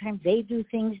a long time, they do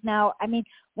things now. I mean,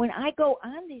 when I go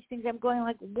on these things, I'm going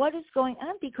like, what is going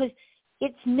on? Because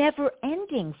it's never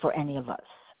ending for any of us.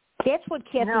 That's what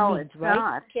Kathy means, right?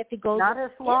 Not. Kathy goes, not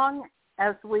as long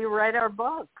as we write our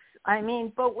books. I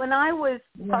mean, but when I was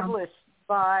published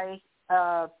by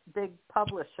a big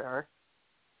publisher,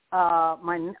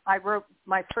 I wrote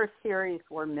my first series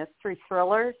were mystery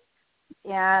thrillers,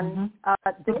 and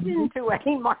they didn't do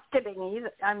any marketing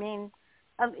either. I mean,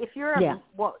 if you're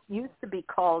what used to be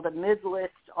called a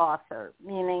mid-list author,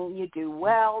 meaning you do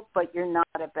well, but you're not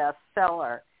a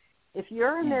bestseller. If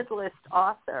you're a mid-list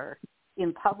author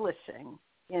in publishing,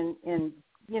 in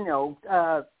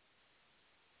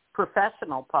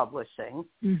professional publishing,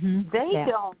 they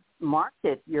don't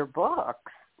market your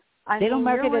books. They don't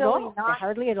market at all.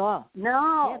 Hardly at all.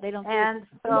 No. Yeah, they don't. And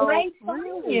so why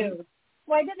sign you?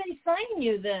 Why did they sign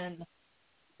you then?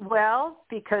 Well,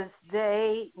 because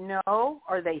they know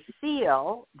or they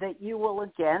feel that you will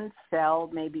again sell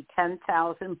maybe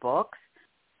 10,000 books,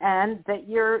 and that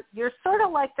you're sort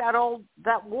of like that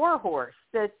war horse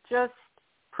that just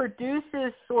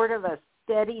produces sort of a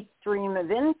steady stream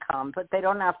of income, but they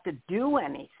don't have to do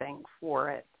anything for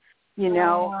it, and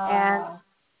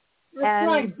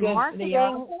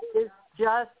marketing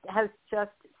has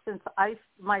since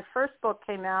my first book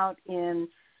came out in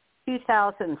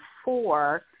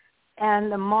 2004,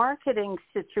 and the marketing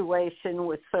situation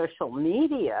with social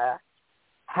media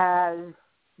has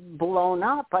blown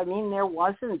up. I mean, there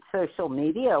wasn't social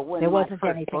media when my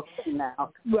first book came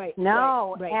out. Right.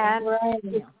 No, right. And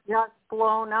it's just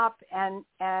blown up, and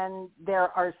there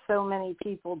are so many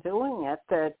people doing it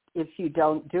that if you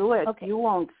don't do it, you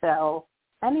won't sell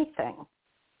anything.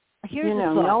 Here's the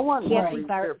thought. No one will read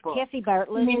your book. Kathy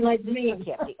Bartlett. I mean, like me.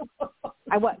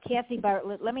 Kathy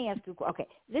Bartlett, let me ask you, okay,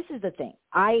 this is the thing.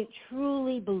 I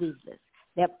truly believe this,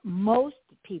 that most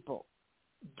people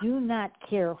do not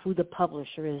care who the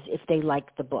publisher is if they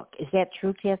like the book. Is that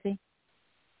true, Kathy?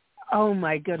 Oh,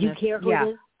 my goodness. Do you care who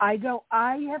it is? I do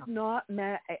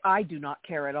not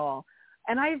care at all.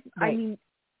 And I mean,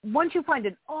 once you find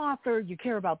an author, you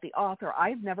care about the author.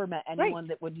 I've never met anyone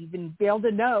that would even be able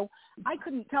to know. I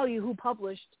couldn't tell you who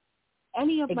published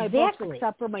any of my books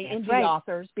except for my indie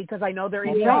authors, because I know they're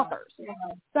indie authors. Yeah.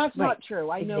 That's not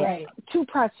true. I know two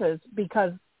presses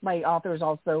because my authors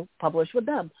also publish with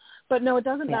them. But no, it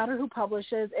doesn't matter who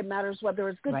publishes. It matters whether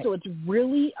it's good. So it's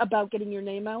really about getting your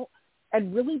name out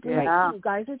and really doing it. You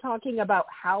guys are talking about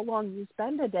how long you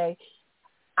spend a day.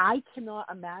 I cannot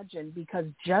imagine, because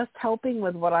just helping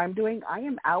with what I'm doing, I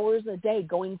am hours a day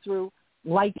going through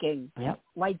liking, because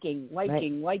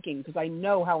I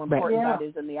know how important that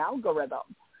is in the algorithm.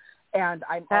 And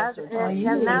I'm also trying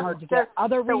really hard to get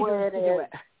other readers to do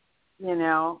it.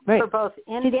 For both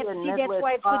indie and Midwest that's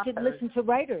why it's authors. good to listen to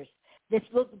writers. It's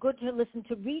good to listen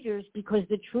to readers, because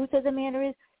the truth of the matter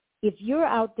is, if you're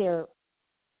out there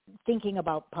thinking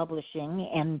about publishing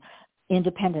and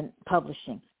independent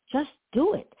publishing, just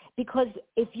do it. Because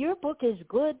if your book is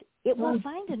good, it will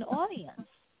find an audience.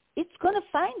 It's going to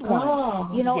find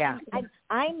one.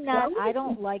 I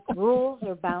don't like rules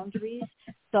or boundaries.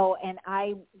 So, and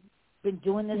I've been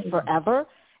doing this forever,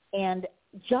 and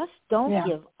just don't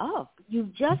give up. You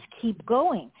just keep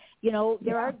going.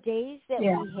 There are days that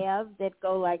we have that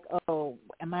go like, oh,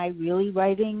 am I really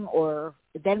writing? Or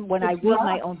then when I read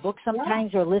my own book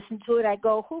sometimes or listen to it, I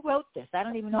go, who wrote this? I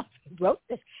don't even know if I wrote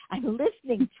this. I'm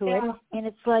listening to it, and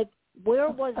it's like, where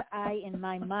was I in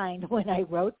my mind when I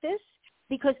wrote this?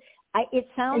 Because it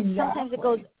sounds, sometimes it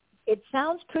goes, it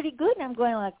sounds pretty good, and I'm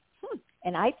going like,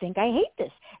 and I think I hate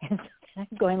this. And I'm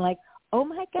going like, oh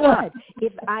my God,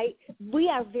 we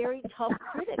are very tough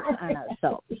critics on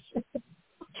ourselves.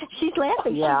 She's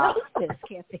laughing. Yeah. She knows this,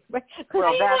 Kathy. Right?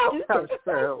 Well, that's so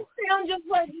true. Sound just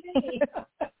like me.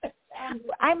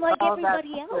 I'm like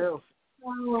everybody else.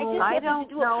 True. I don't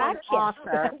know an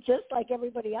author. I'm just like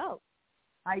everybody else.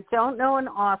 I don't know an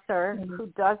author who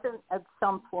doesn't at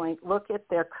some point look at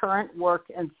their current work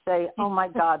and say, oh my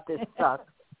God, this sucks.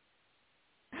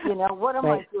 What am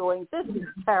I doing? This is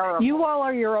terrible. You all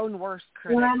are your own worst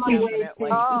critics, definitely.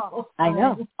 Oh, I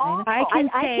know. I can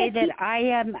say that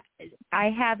I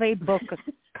have a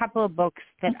couple of books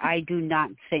that I do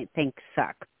not think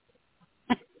suck.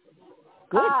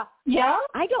 Good. Yeah?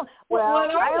 I don't.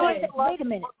 Wait a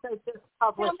minute. They just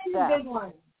published big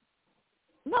ones.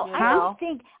 No, I don't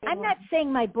think, I'm not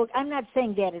saying my book, I'm not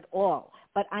saying that at all.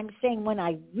 But I'm saying when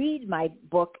I read my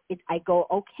book, I go,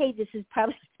 okay, this is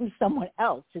probably from someone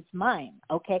else. It's mine,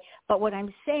 okay? But what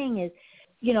I'm saying is,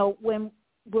 when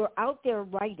we're out there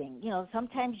writing,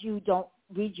 sometimes you don't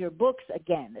read your books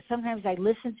again. Sometimes I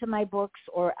listen to my books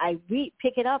or I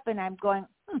pick it up and I'm going,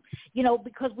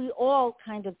 because we all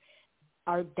kind of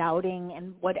are doubting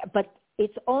and but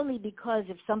it's only because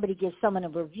if somebody gives someone a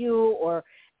review or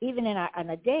even on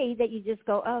a day that you just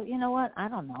go, oh, you know what? I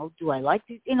don't know. Do I like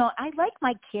these? I like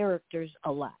my characters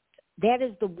a lot. That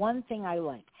is the one thing I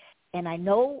like. And I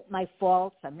know my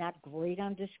faults. I'm not great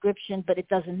on description, but it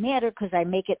doesn't matter because I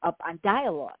make it up on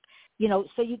dialogue.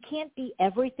 So you can't be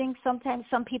everything. Sometimes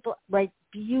some people write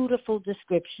beautiful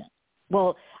description.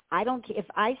 Well, if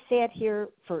I sat here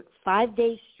for 5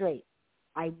 days straight,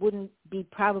 I wouldn't be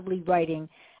probably writing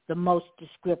the most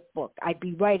descriptive book. I'd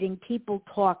be writing people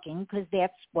talking because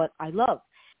that's what I love.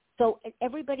 So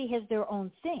everybody has their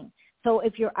own thing. So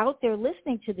if you're out there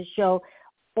listening to the show,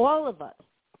 all of us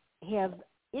have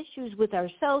issues with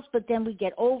ourselves, but then we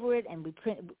get over it and we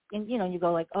print, and you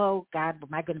go like, oh God,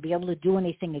 am I going to be able to do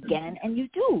anything again? And you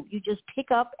do. You just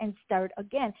pick up and start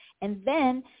again, and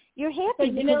then you're happy.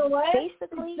 But you know what?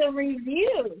 Basically, it's the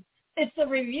reviews. It's the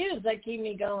reviews that keep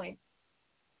me going.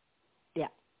 Yeah.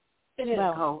 It is.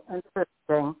 Well,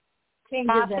 interesting.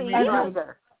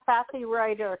 Kathy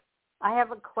Ryder, I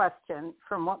have a question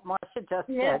from what Marsha just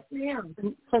said. Ma'am.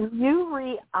 Can you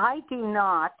read? I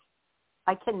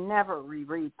can never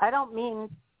reread. I don't mean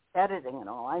editing and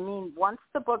all. I mean, once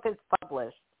the book is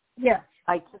published,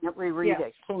 I can't reread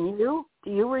it. Can you? Do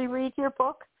you reread your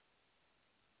book?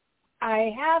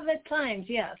 I have at times,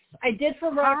 yes. I did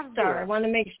for Rockstar. I want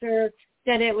to make sure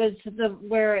that it was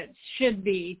where it should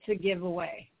be to give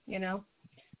away, So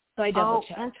I double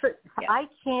check. I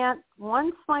can't.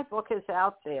 Once my book is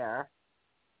out there,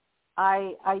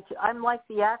 I'm like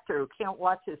the actor who can't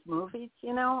watch his movies.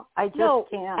 I just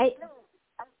can't.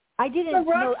 I didn't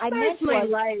know. I meant my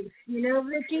life,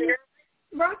 Vicki.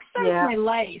 Rockstar's my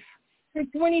life for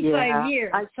 25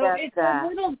 years. So it's a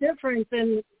little different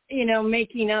than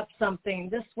making up something.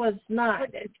 This was not.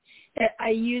 I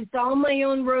used all my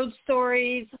own road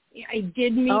stories. I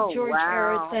did meet George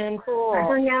Harrison. Cool. I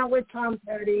hung out with Tom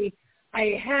Petty.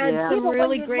 I had some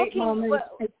really great moments.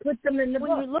 I put them in the book.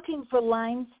 When you're looking for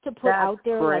lines to put out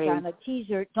there, like on a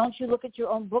teaser, don't you look at your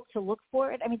own book to look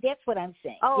for it? I mean, that's what I'm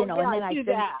saying. Oh, and then I do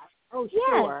that. Oh,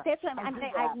 sure. Yes, that's what I'm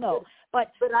saying. I know,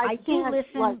 but I do can't,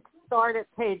 listen. Start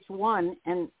at page 1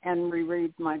 and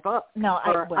reread my book. No,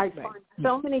 I find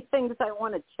so many things I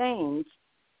want to change.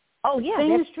 Oh, yeah,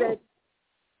 things that's true.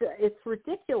 It's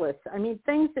ridiculous. I mean,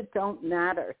 things that don't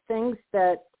matter, things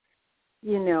that,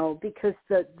 because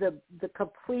the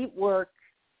complete work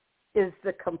is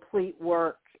the complete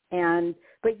work.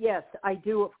 But yes, I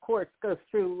do, of course, go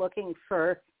through looking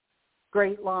for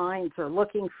great lines or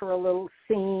looking for a little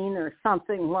scene or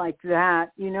something like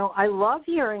that. I love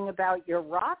hearing about your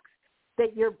rocks,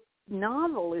 that your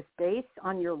novel is based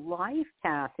on your life,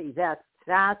 Kathy. That's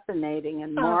fascinating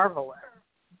and marvelous.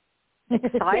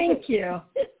 Thank you.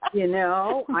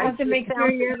 I have to make sure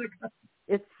you're.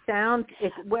 It sounds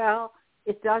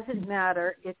it doesn't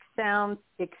matter. It sounds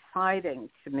exciting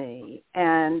to me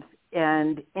and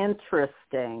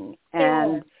interesting.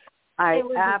 And I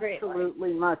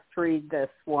absolutely must read this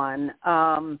one.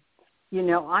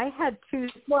 I had two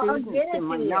students in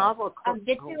my novel club. I'll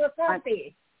get you a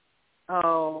copy.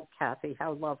 Oh, Kathy,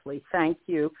 how lovely. Thank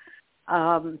you.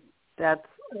 That's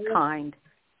kind.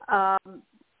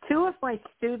 Two of my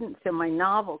students in my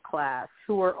novel class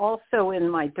who were also in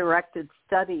my directed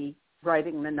study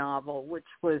writing the novel, which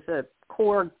was a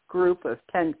core group of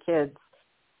 10 kids,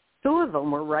 two of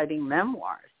them were writing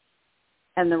memoirs.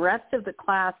 And the rest of the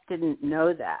class didn't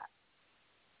know that.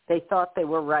 They thought they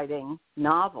were writing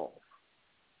novels.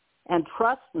 And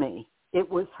trust me,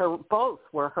 both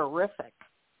were horrific.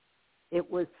 It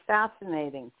was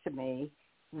fascinating to me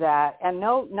that, and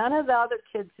none of the other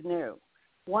kids knew.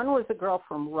 One was a girl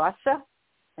from Russia,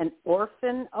 an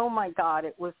orphan. Oh my God,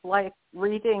 it was like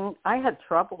reading, I had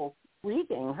trouble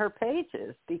reading her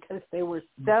pages because they were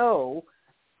so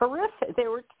horrific. They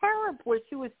were terrible.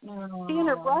 She and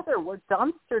her brother were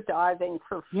dumpster diving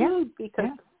for food because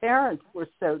the parents were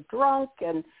so drunk.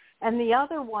 And the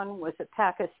other one was a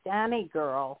Pakistani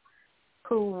girl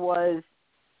who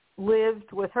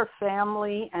lived with her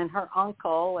family and her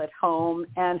uncle at home,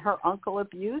 and her uncle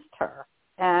abused her.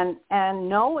 And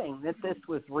knowing that this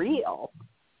was real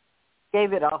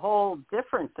gave it a whole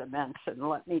different dimension,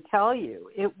 let me tell you.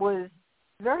 It was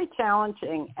very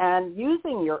challenging, and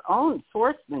using your own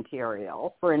source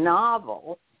material for a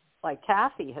novel like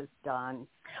Kathy has done.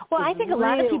 Well, I think a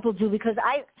lot of people do, because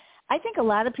I think a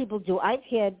lot of people do. I've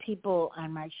had people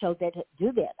on my show that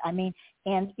do that. I mean,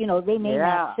 and, they may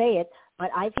not say it, but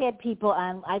I've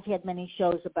had many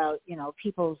shows about,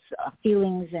 people's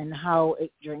feelings and how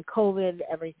during COVID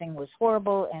everything was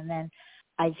horrible. And then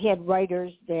I've had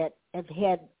writers that have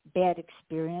had bad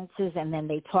experiences, and then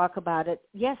they talk about it.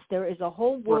 Yes, there is a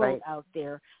whole world out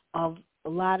there of a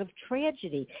lot of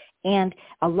tragedy. And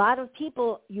a lot of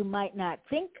people, you might not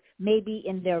think maybe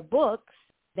in their books,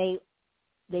 they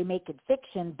make it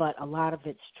fiction, but a lot of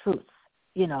it's truth,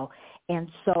 And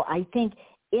so I think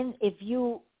if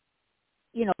you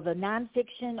the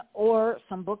nonfiction or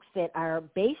some books that are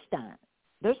based on,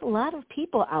 there's a lot of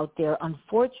people out there,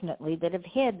 unfortunately, that have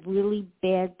had really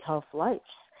bad, tough lives.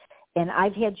 And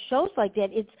I've had shows like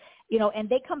that. It's, and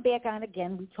they come back on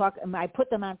again. We talk, I put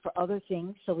them on for other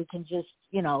things so we can just,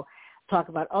 talk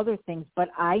about other things. But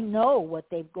I know what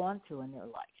they've gone through in their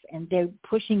life, and they're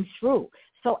pushing through.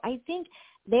 So I think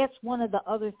that's one of the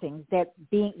other things, that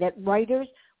writers,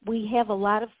 we have a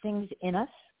lot of things in us,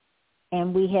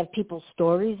 and we have people's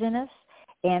stories in us,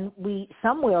 and we,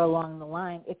 somewhere along the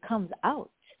line, it comes out,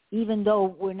 even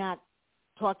though we're not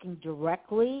talking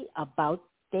directly about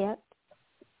that.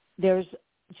 There's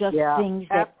just things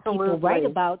that people write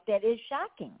about that is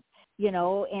shocking,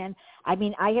 and I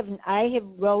mean, I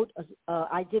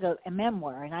did a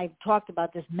memoir, and I've talked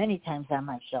about this many times on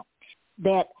my show,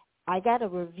 that I got a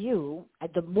review.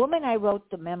 The woman I wrote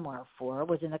the memoir for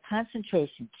was in a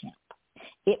concentration camp.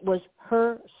 It was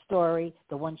her story,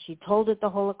 the one she told at the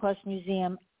Holocaust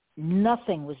Museum.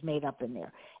 Nothing was made up in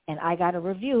there. And I got a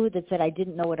review that said I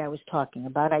didn't know what I was talking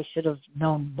about. I should have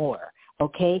known more,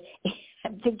 okay?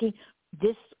 I'm thinking,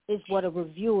 this is what a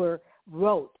reviewer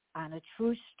wrote on a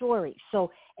true story.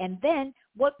 So, and then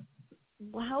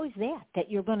how is that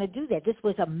you're going to do that? This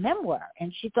was a memoir.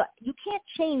 And she thought, you can't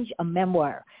change a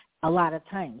memoir a lot of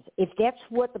times. If that's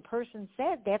what the person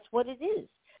said, that's what it is.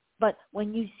 But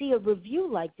when you see a review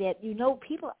like that,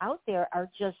 people out there are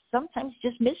just sometimes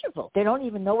just miserable. They don't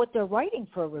even know what they're writing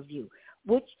for a review,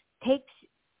 which takes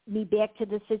me back to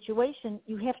the situation.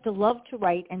 You have to love to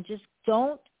write, and just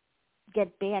don't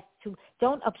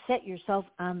upset yourself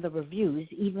on the reviews,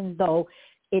 even though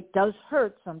it does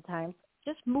hurt sometimes.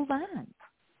 Just move on,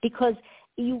 because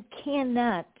you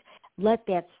cannot let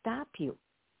that stop you.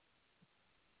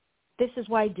 This is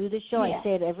why I do this show. I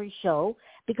say it every show,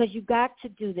 because you got to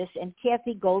do this. And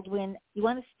Kathy Goldwyn, you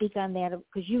want to speak on that,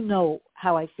 because you know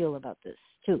how I feel about this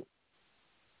too.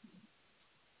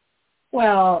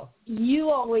 Well,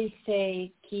 you always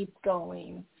say keep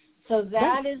going. So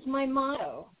that is my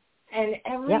motto. And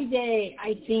every day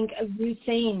I think of you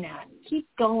saying that. Keep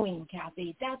going,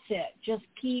 Kathy. That's it. Just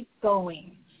keep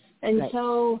going. And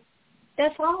so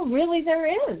that's all really there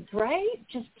is, right?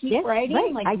 Just keep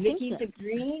writing, like Vicky's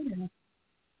agreeing.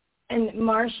 And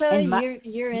Marsha,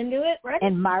 you're into it, right?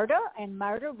 And Marta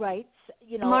writes,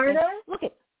 Marta? Look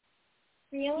at,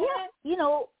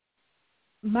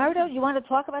 Marta, you want to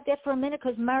talk about that for a minute?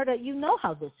 Because Marta, you know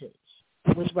how this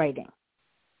is with writing.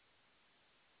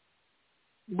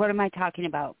 What am I talking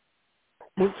about?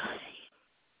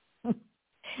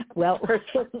 Well,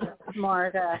 persistence,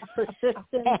 Marta. Persistence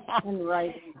in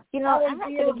writing. I'm not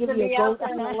going to give you a gold.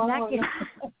 I'm not going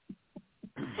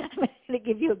to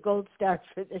give you a gold star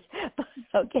for this.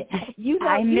 Okay,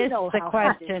 I missed the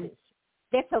question.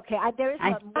 That's okay. I have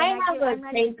a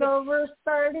takeover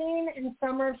starting in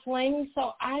Summer Fling,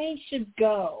 so I should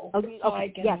go. Okay. So I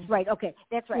can, yes, right. Okay,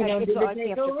 that's right. Do the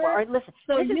takeover. All right, listen.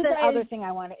 So this is the guys, other thing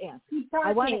I want to ask.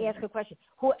 I want to ask a question.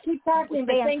 Keep talking,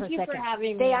 but thank you for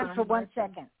having me. Stay on for 1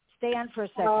 second. Stay on for a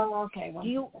second. Oh, okay.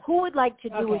 Who would like to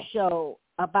do a show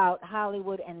about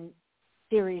Hollywood and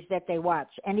series that they watch?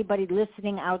 Anybody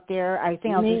listening out there? I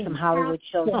think I'll do some Hollywood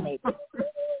shows maybe.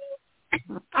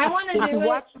 I want to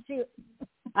do it.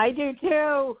 I do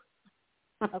too.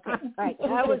 Okay, all right.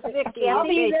 That was Vicky. I'll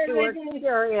be there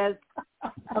curious.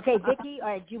 Okay, Vicky, all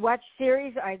right, do you watch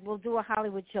series? All right, we'll do a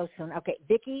Hollywood show soon. Okay,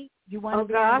 Vicky, you want to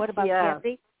be on? What about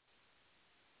Kathy?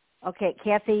 Okay,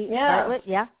 Kathy Bartlett,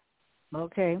 yeah?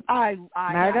 Okay. I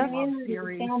Marta? love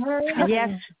series.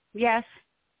 Yes.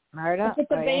 Marta? Get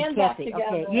the band back together.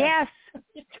 Okay. Yes.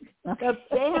 The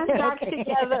band back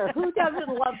together. Who doesn't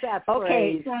love that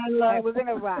phrase? Okay, we're going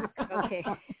to rock. Okay.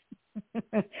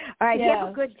 All right, have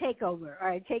a good takeover. All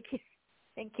right, take care.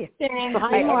 Thank you.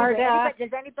 Bye, Marta.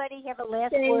 Does anybody have a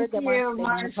last word that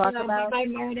wants to talk about? Bye,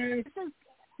 Marta.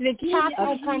 Nikki,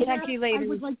 I'll contact you later. I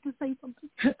would like to say something.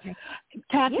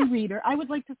 Kathy Reader, I would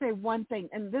like to say one thing,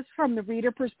 and this from the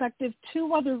reader perspective,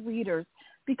 2 other readers,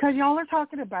 because y'all are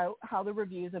talking about how the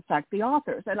reviews affect the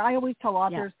authors. And I always tell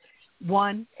authors,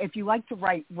 one, if you like to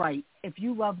write, write. If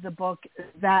you love the book,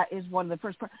 that is one of the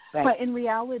first parts. Right. But in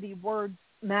reality, words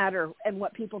matter and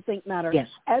what people think matters. Yes.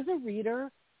 As a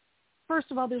reader,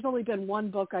 first of all, there's only been one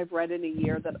book I've read in a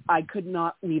year that I could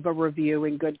not leave a review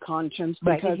in good conscience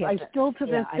because I still to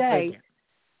this day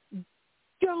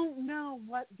don't know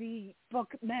what the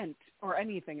book meant or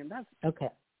anything, and that's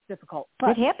difficult.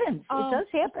 But it happens. It does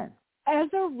happen. As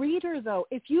a reader, though,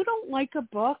 if you don't like a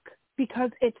book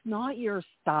because it's not your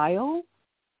style,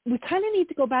 we kind of need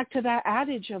to go back to that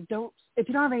adage of if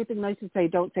you don't have anything nice to say,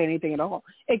 don't say anything at all.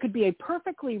 It could be a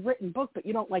perfectly written book, but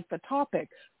you don't like the topic,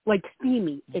 like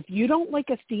steamy. If you don't like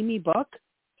a steamy book,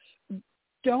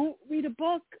 don't read a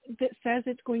book that says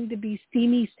it's going to be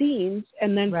steamy scenes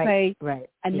and then say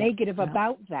a negative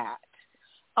about that.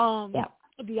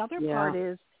 The other part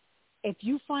is, if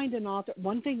you find an author,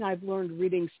 one thing I've learned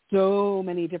reading so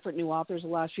many different new authors the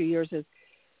last few years is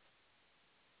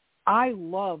I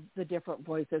love the different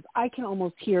voices. I can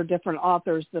almost hear different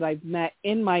authors that I've met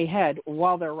in my head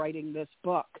while they're writing this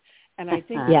book. And I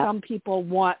think some people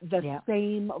want the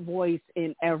same voice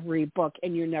in every book,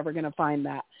 and you're never going to find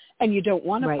that. And you don't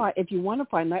want to find, if you want to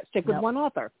find that, stick with one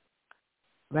author.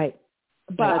 Right.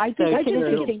 But I think that's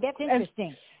interesting. That's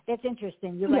interesting. That's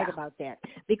interesting. You're right about that.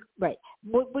 Right.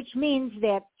 Which means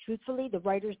that, truthfully, the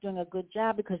writer's doing a good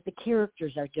job because the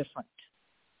characters are different.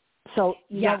 So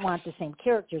you don't want the same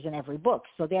characters in every book.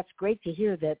 So that's great to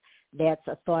hear that that's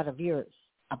a thought of yours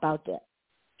about that.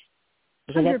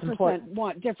 100%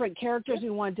 want different characters.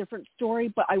 You want a different story,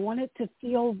 but I want it to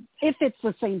feel, if it's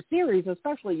the same series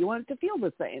especially, you want it to feel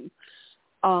the same.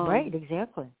 Right,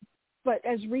 exactly. But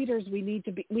as readers, we need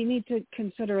to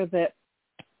consider that,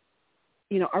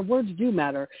 our words do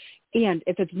matter. And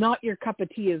if it's not your cup of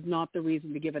tea, is not the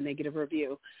reason to give a negative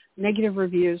review. Negative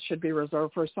reviews should be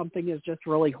reserved for something is just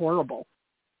really horrible,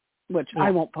 which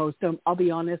I won't post them. I'll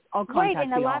be honest. I'll contact the author. Right,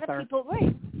 and a lot of people,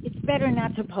 it's better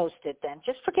not to post it then.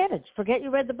 Just forget it. Forget you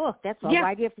read the book. That's all.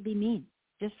 Why do you have to be mean?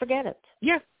 Just forget it.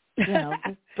 Yeah. Just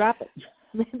drop it.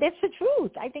 That's the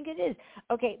truth. I think it is.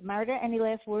 Okay, Marta, any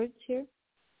last words here?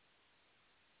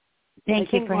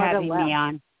 Thank you for having me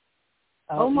on.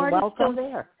 Oh, Marta's still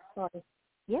there. Sorry.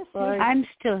 Yes, I'm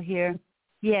still here.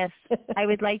 Yes, I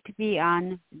would like to be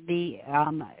on the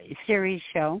series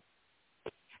show.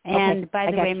 And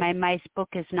by the way, my mice book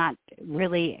is not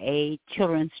really a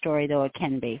children's story, though it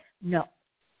can be. No.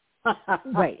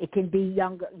 Right. It can be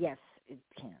younger. Yes, it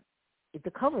can.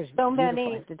 The covers so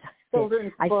many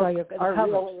children's books are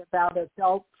really about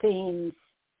adult themes,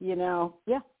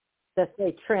 that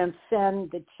they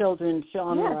transcend the children's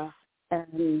genre. Yes.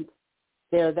 And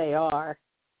there they are,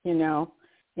 in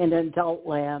adult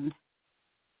land.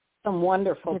 Some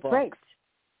wonderful books. Right.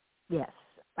 Yes.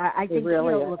 I think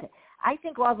really I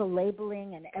think all the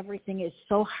labeling and everything is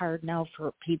so hard now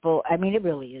for people. I mean, it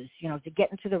really is, to get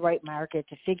into the right market,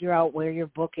 to figure out where your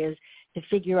book is, to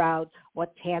figure out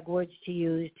what tag words to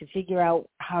use, to figure out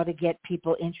how to get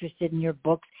people interested in your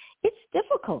books. It's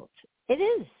difficult. It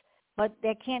is. But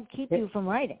that can't keep you from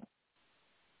writing.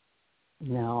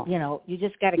 No. You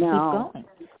just got to keep going.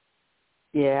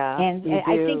 Yeah. And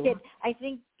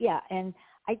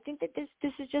I I think that this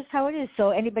is just how it is.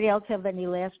 So anybody else have any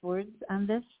last words on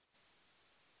this?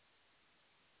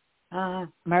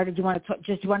 Marta, do you want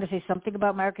to say something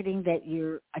about marketing that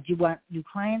do you want new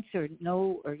clients or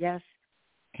no or yes?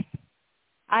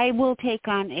 I will take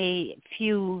on a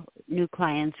few new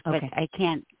clients, but okay. I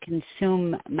can't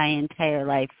consume my entire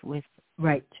life with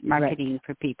marketing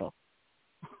for people.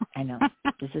 I know.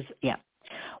 This is, yeah.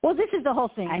 Well, this is the whole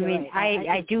thing. I mean, right.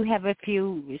 I do have a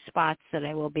few spots that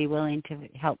I will be willing to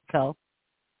help fill.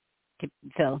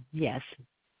 Yes.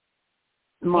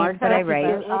 Marta, but I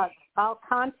write. I'll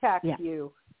contact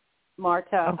you,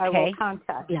 Marta. Okay. I will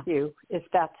contact you if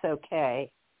that's okay.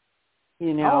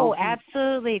 You know. Oh,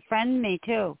 absolutely. Friend me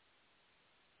too.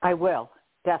 I will,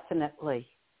 definitely.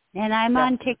 And I'm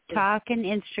on TikTok and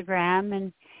Instagram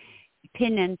and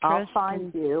Pinterest. I'll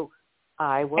find you.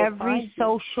 I will every find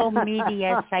social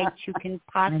media site you can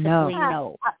possibly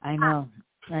know. I know.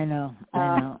 And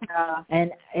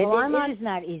it is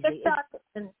not easy. TikTok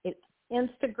and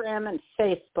Instagram and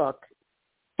Facebook.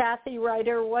 Kathy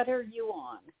Ryder, what are you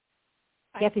on?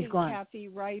 Kathy's gone. Kathy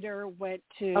Ryder went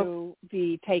to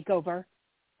the takeover.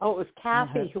 Oh, it was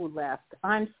Kathy who left.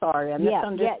 I'm sorry, I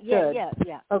misunderstood. Yeah.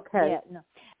 Okay. Yeah, no.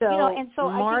 So, and so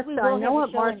Marsha, I know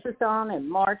what Marsha's on,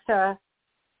 and Marsha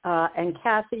and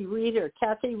Kathy Reader.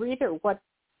 Kathy Reader, what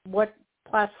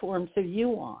platforms are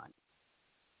you on?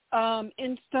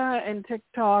 Insta and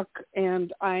TikTok,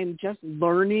 and I'm just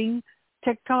learning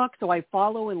TikTok, so I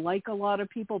follow and like a lot of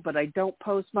people, but I don't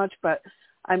post much. But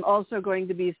I'm also going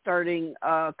to be starting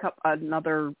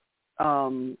another.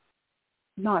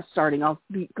 Not starting. I'll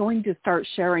be going to start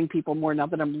sharing people more now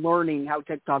that I'm learning how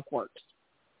TikTok works.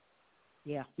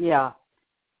 Yeah.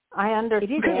 I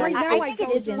understand. Because right now I think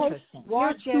it is interesting.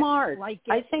 Watch you're smart. Like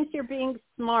I think you're being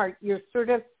smart. You're sort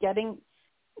of getting,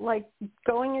 like,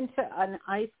 going into an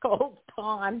ice cold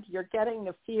pond. You're getting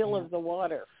the feel of the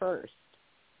water first.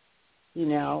 You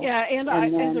know. Yeah, and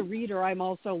as a reader, I'm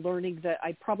also learning that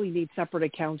I probably need separate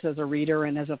accounts as a reader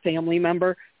and as a family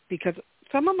member, because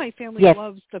some of my family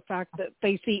loves the fact that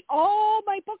they see all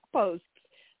my book posts.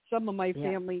 Some of my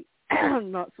family,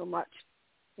 not so much.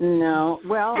 No.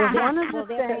 Well, one of the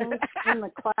things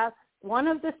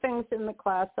in the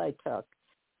class I took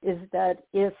is that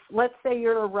if, let's say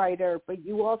you're a writer, but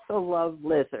you also love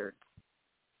lizards,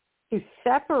 to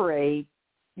separate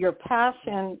your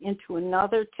passion into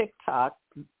another TikTok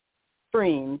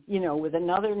stream, with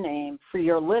another name for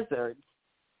your lizards,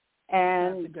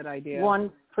 and that's a good idea. One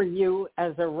for you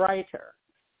as a writer.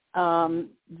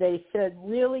 They said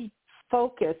really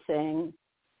focusing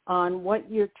on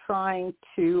what you're trying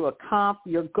to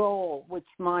accomplish, your goal, which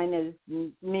mine is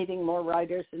meeting more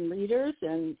writers and readers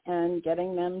and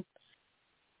getting them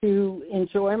to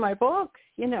enjoy my books,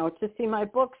 to see my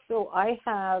books. So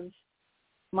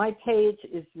my page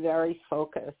is very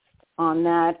focused on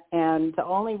that, and the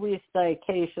only reason I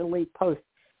occasionally post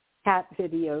cat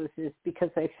videos is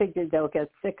because I figured they'll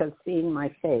get sick of seeing my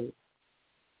face.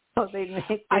 So they can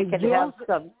have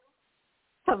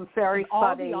some very funny.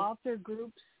 All the author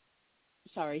groups.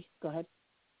 Sorry, go ahead.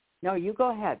 No, you go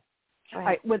ahead.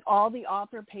 With all the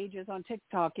author pages on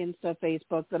TikTok, Insta,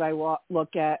 Facebook that I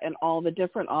look at, and all the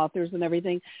different authors and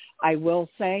everything, I will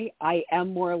say I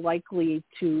am more likely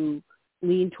to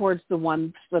lean towards the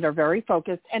ones that are very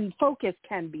focused, and focus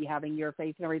can be having your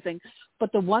face and everything.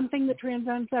 But the one thing that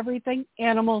transcends everything,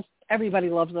 animals, everybody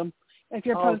loves them. If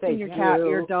you're posting your cat,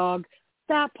 your dog,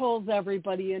 that pulls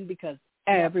everybody in because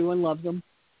everyone loves them.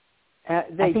 I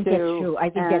think that's true. I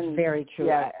think that's very true.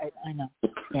 Yeah. I know.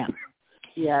 Yeah.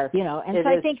 Yes. And so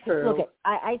I think,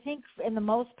 I think in the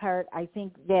most part, I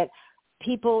think that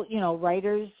people,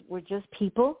 writers, we're just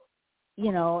people,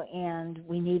 and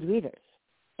we need readers.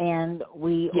 And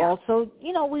we also,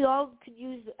 we all could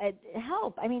use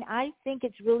help. I mean, I think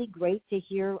it's really great to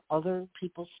hear other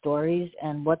people's stories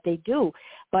and what they do.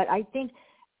 But I think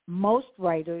most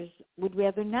writers would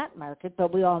rather not market,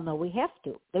 but we all know we have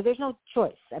to. There's no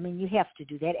choice. I mean, you have to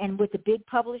do that. And with the big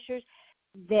publishers,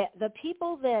 the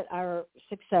people that are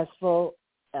successful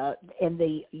in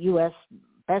the U.S.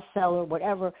 bestseller,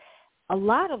 whatever, a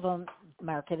lot of them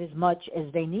market as much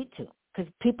as they need to. Because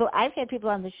I've had people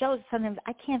on the show, sometimes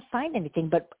I can't find anything,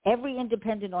 but every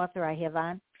independent author I have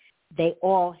on, they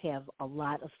all have a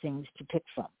lot of things to pick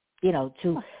from,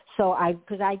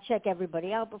 because I check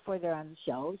everybody out before they're on the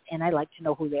shows, and I like to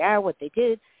know who they are, what they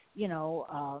did,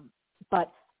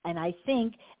 and I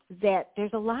think that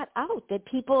there's a lot out that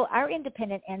people are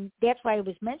independent, and that's why I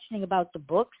was mentioning about the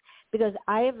books, because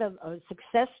I have a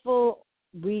successful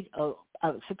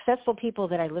successful people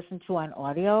that I listen to on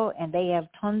audio, and they have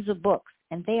tons of books,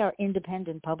 and they are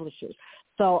independent publishers.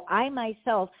 So I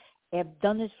myself have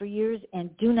done this for years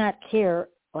and do not care.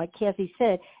 Like Kathy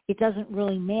said, it doesn't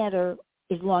really matter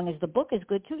as long as the book is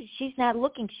good too. She's not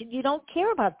looking. You don't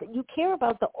care about that. You care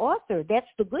about the author. That's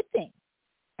the good thing.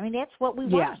 I mean, that's what we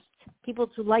want, people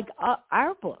to like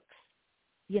our books,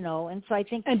 you know. And so I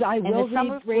think, and I will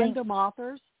read random Fling,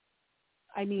 authors.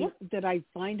 I mean, that I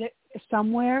find it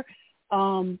somewhere,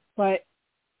 but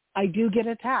I do get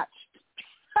attached.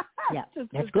 Yeah,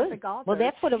 that's good. Well,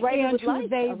 that's what a writer would like.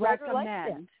 They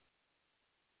recommend.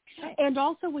 And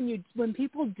also, when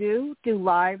people do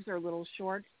lives or little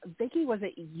shorts, Vicki, was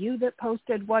it you that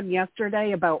posted one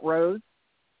yesterday about Rose?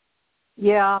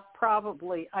 Yeah,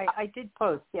 probably. I did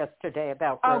post yesterday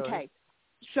about Rose. Okay.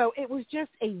 So it was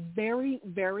just a very,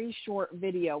 very short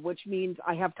video, which means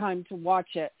I have time to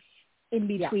watch it in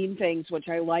between things, which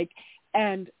I like.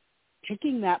 And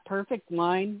picking that perfect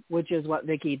line, which is what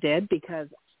Vicki did, because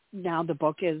now the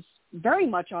book is very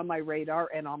much on my radar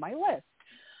and on my list.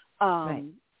 Right.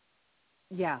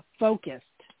 Yeah, focused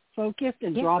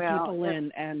and draw people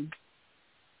in. And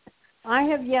I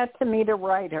have yet to meet a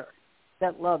writer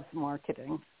that loves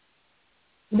marketing.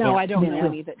 No, I don't know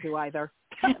any that do either.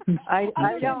 I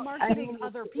don't. Marketing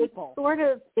other people.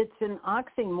 It's an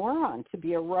oxymoron to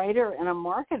be a writer and a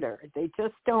marketer. They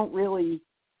just don't really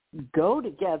go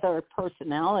together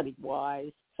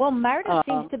personality-wise. Well, Marta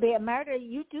seems to be Marta.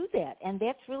 You do that, and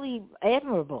that's really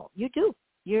admirable. You do.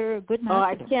 You're a good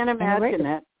marketer. I can't imagine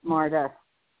it, Marta.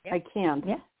 Yeah. I can't.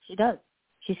 Yeah, she does.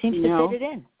 She seems to fit it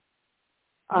in.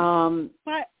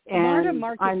 But Marta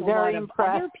markets I'm very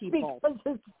impressed other people because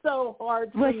it's so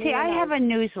hard. Well, see, I have a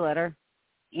newsletter,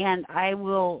 and I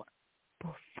will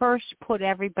first put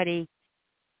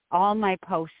all my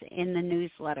posts in the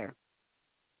newsletter,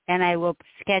 and I will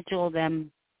schedule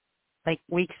them like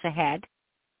weeks ahead.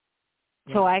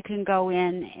 So I can go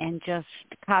in and just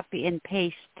copy and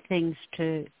paste things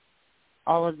to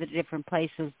all of the different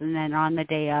places, and then on the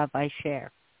day of, I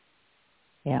share.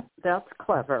 Yeah, that's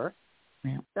clever.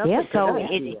 Yeah, so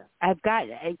I've got,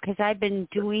 because I've been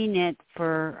doing it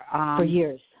for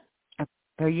years.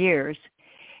 For years,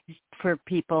 for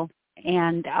people,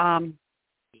 and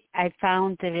I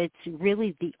found that it's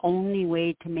really the only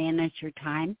way to manage your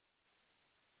time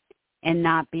and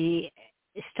not be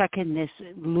stuck in this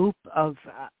loop of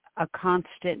a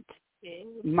constant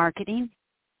marketing.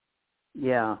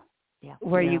 Yeah.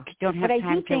 Where you don't have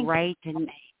time to write,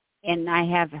 and I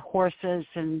have horses,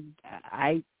 and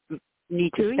I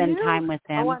need to spend time with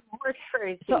them. Oh, I'm horse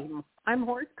crazy. I'm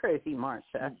horse crazy,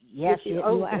 Marsha. Yes, you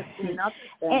are.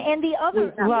 And the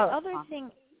other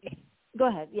thing. Go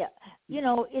ahead. Yeah,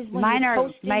 is when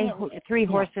my 3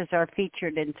 horses are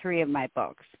featured in 3 of my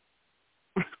books.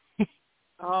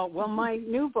 Oh, well, my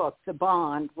new book, The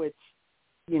Bond, which,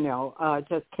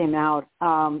 just came out,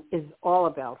 is all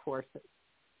about horses.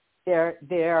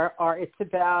 It's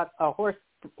about a horse,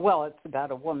 well, it's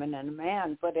about a woman and a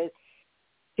man, but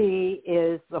she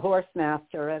is the horse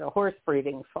master at a horse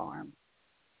breeding farm.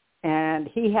 And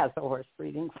he has a horse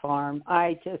breeding farm.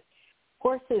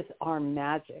 Horses are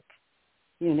magic.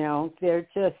 They're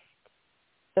just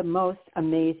the most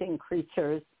amazing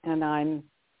creatures, and I'm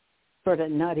sort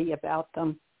of nutty about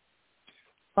them.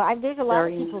 Well, there's a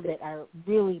lot of people that are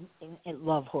really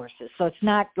love horses, so it's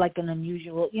not like an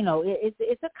unusual.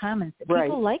 It's a common thing. Right.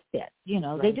 People like that.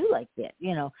 They do like that.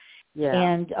 Yeah.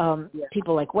 And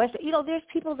people like West. There's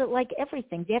people that like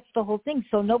everything. That's the whole thing.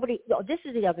 So this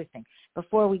is the other thing.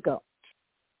 Before we go,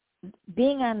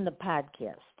 being on the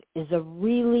podcast is a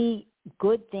really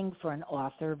good thing for an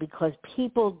author because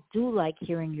people do like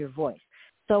hearing your voice.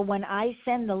 So when I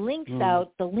send the links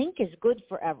out, the link is good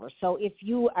forever. So if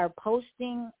you are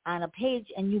posting on a page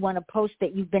and you want to post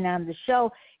that you've been on the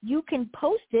show, you can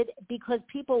post it because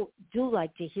people do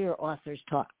like to hear authors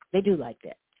talk. They do like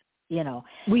that,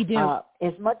 We do.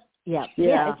 As much,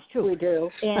 it's true. We do.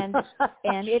 And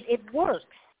it works.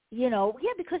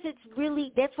 Because it's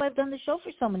really, that's why I've done the show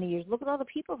for so many years. Look at all the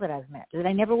people that I've met that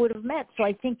I never would have met. So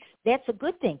I think that's a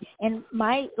good thing. And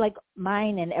mine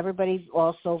and everybody's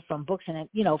also from books and,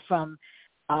 from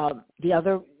the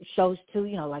other shows too,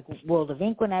 like World of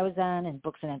Ink when I was on and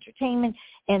Books and Entertainment.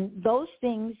 And those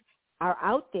things are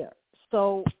out there.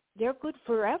 So they're good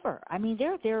forever. I mean,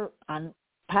 they're on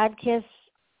podcasts.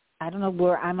 I don't know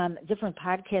where I'm on different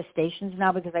podcast stations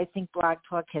now because I think Blog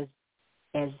Talk has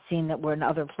seen that we're in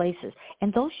other places.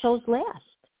 And those shows last.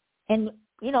 And,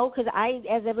 because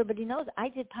as everybody knows, I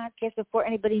did podcasts before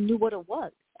anybody knew what it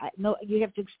was. You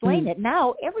have to explain it.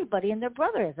 Now everybody and their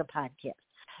brother has a podcast.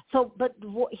 So, but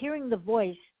hearing the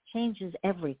voice changes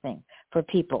everything for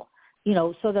people.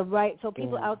 So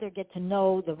people out there get to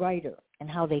know the writer and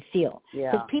how they feel.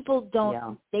 Because people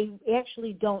they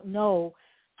actually don't know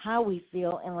how we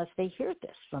feel unless they hear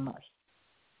this from us.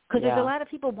 Because there's a lot of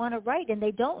people want to write and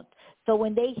they don't. So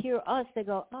when they hear us, they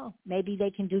go, oh, maybe they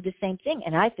can do the same thing.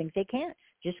 And I think they can.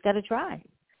 Just got to try.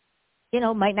 You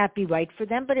know, might not be right for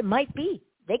them, but it might be.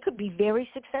 They could be very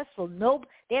successful. No,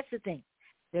 that's the thing.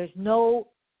 There's no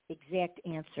exact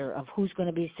answer of who's going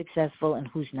to be successful and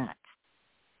who's not.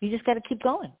 You just got to keep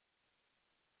going.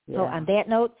 Yeah. So on that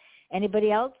note,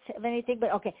 anybody else have anything?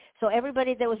 But okay, so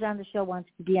everybody that was on the show wants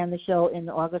to be on the show in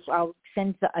August. I'll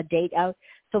send a date out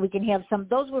so we can have some.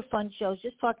 Those were fun shows,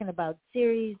 just talking about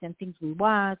series and things we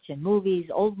watch and movies,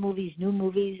 old movies, new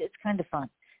movies. It's kind of fun.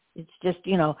 It's just,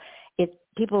 you know,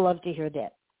 people love to hear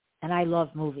that, and I love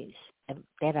movies.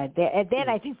 That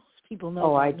I think people know.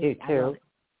 Oh, I do too.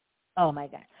 Oh my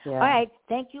God! Yeah. All right,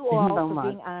 thank you all for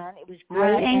being on. It was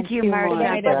great. Thank you, Marsha. Good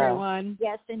night, everyone.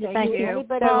 Yes, and thank you.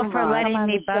 Anybody for letting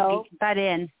me butt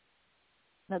in.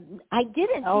 I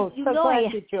didn't. Oh, you so know glad I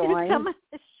you joined. didn't come on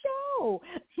the show.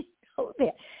 You know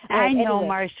that. I know,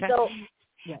 anyway, Marsha. So,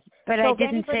 yes. But so I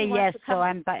didn't say yes, so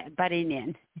I'm butting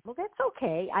in. Well, that's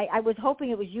okay. I was hoping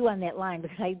it was you on that line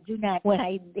because I do not, when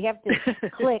I have to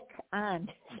click on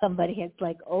somebody, it's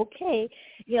like, okay.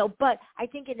 You know, but I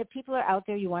think if people are out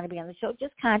there, you want to be on the show,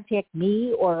 just contact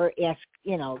me or ask,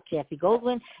 you know, Kathy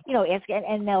Goldwyn, you know, ask,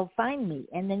 and they'll find me.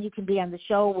 And then you can be on the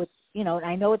show with, you know, and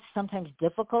I know it's sometimes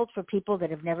difficult for people that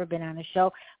have never been on a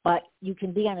show, but you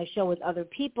can be on a show with other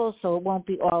people, so it won't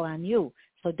be all on you.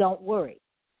 So don't worry.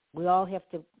 We all have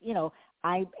to, you know,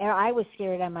 I was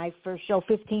scared on my first show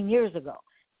 15 years ago.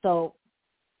 So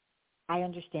I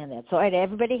understand that. So all right,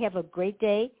 everybody have a great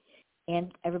day,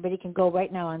 and everybody can go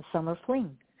right now on Summer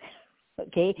Fling.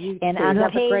 Okay? And on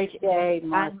have the a great day,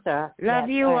 Marsha. Love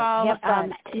you all.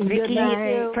 Vicki,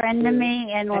 friend of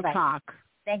me, and we'll talk.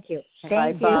 Thank you.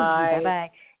 Bye-bye.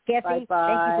 Bye-bye. Kathy, Bye-bye.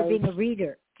 thank you for being a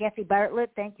reader. Kathy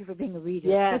Bartlett, thank you for being a reader.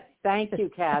 Yes, thank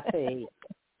you, Kathy.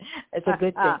 It's a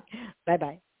good thing.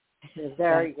 Bye-bye. It's a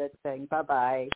very good thing. Bye-bye.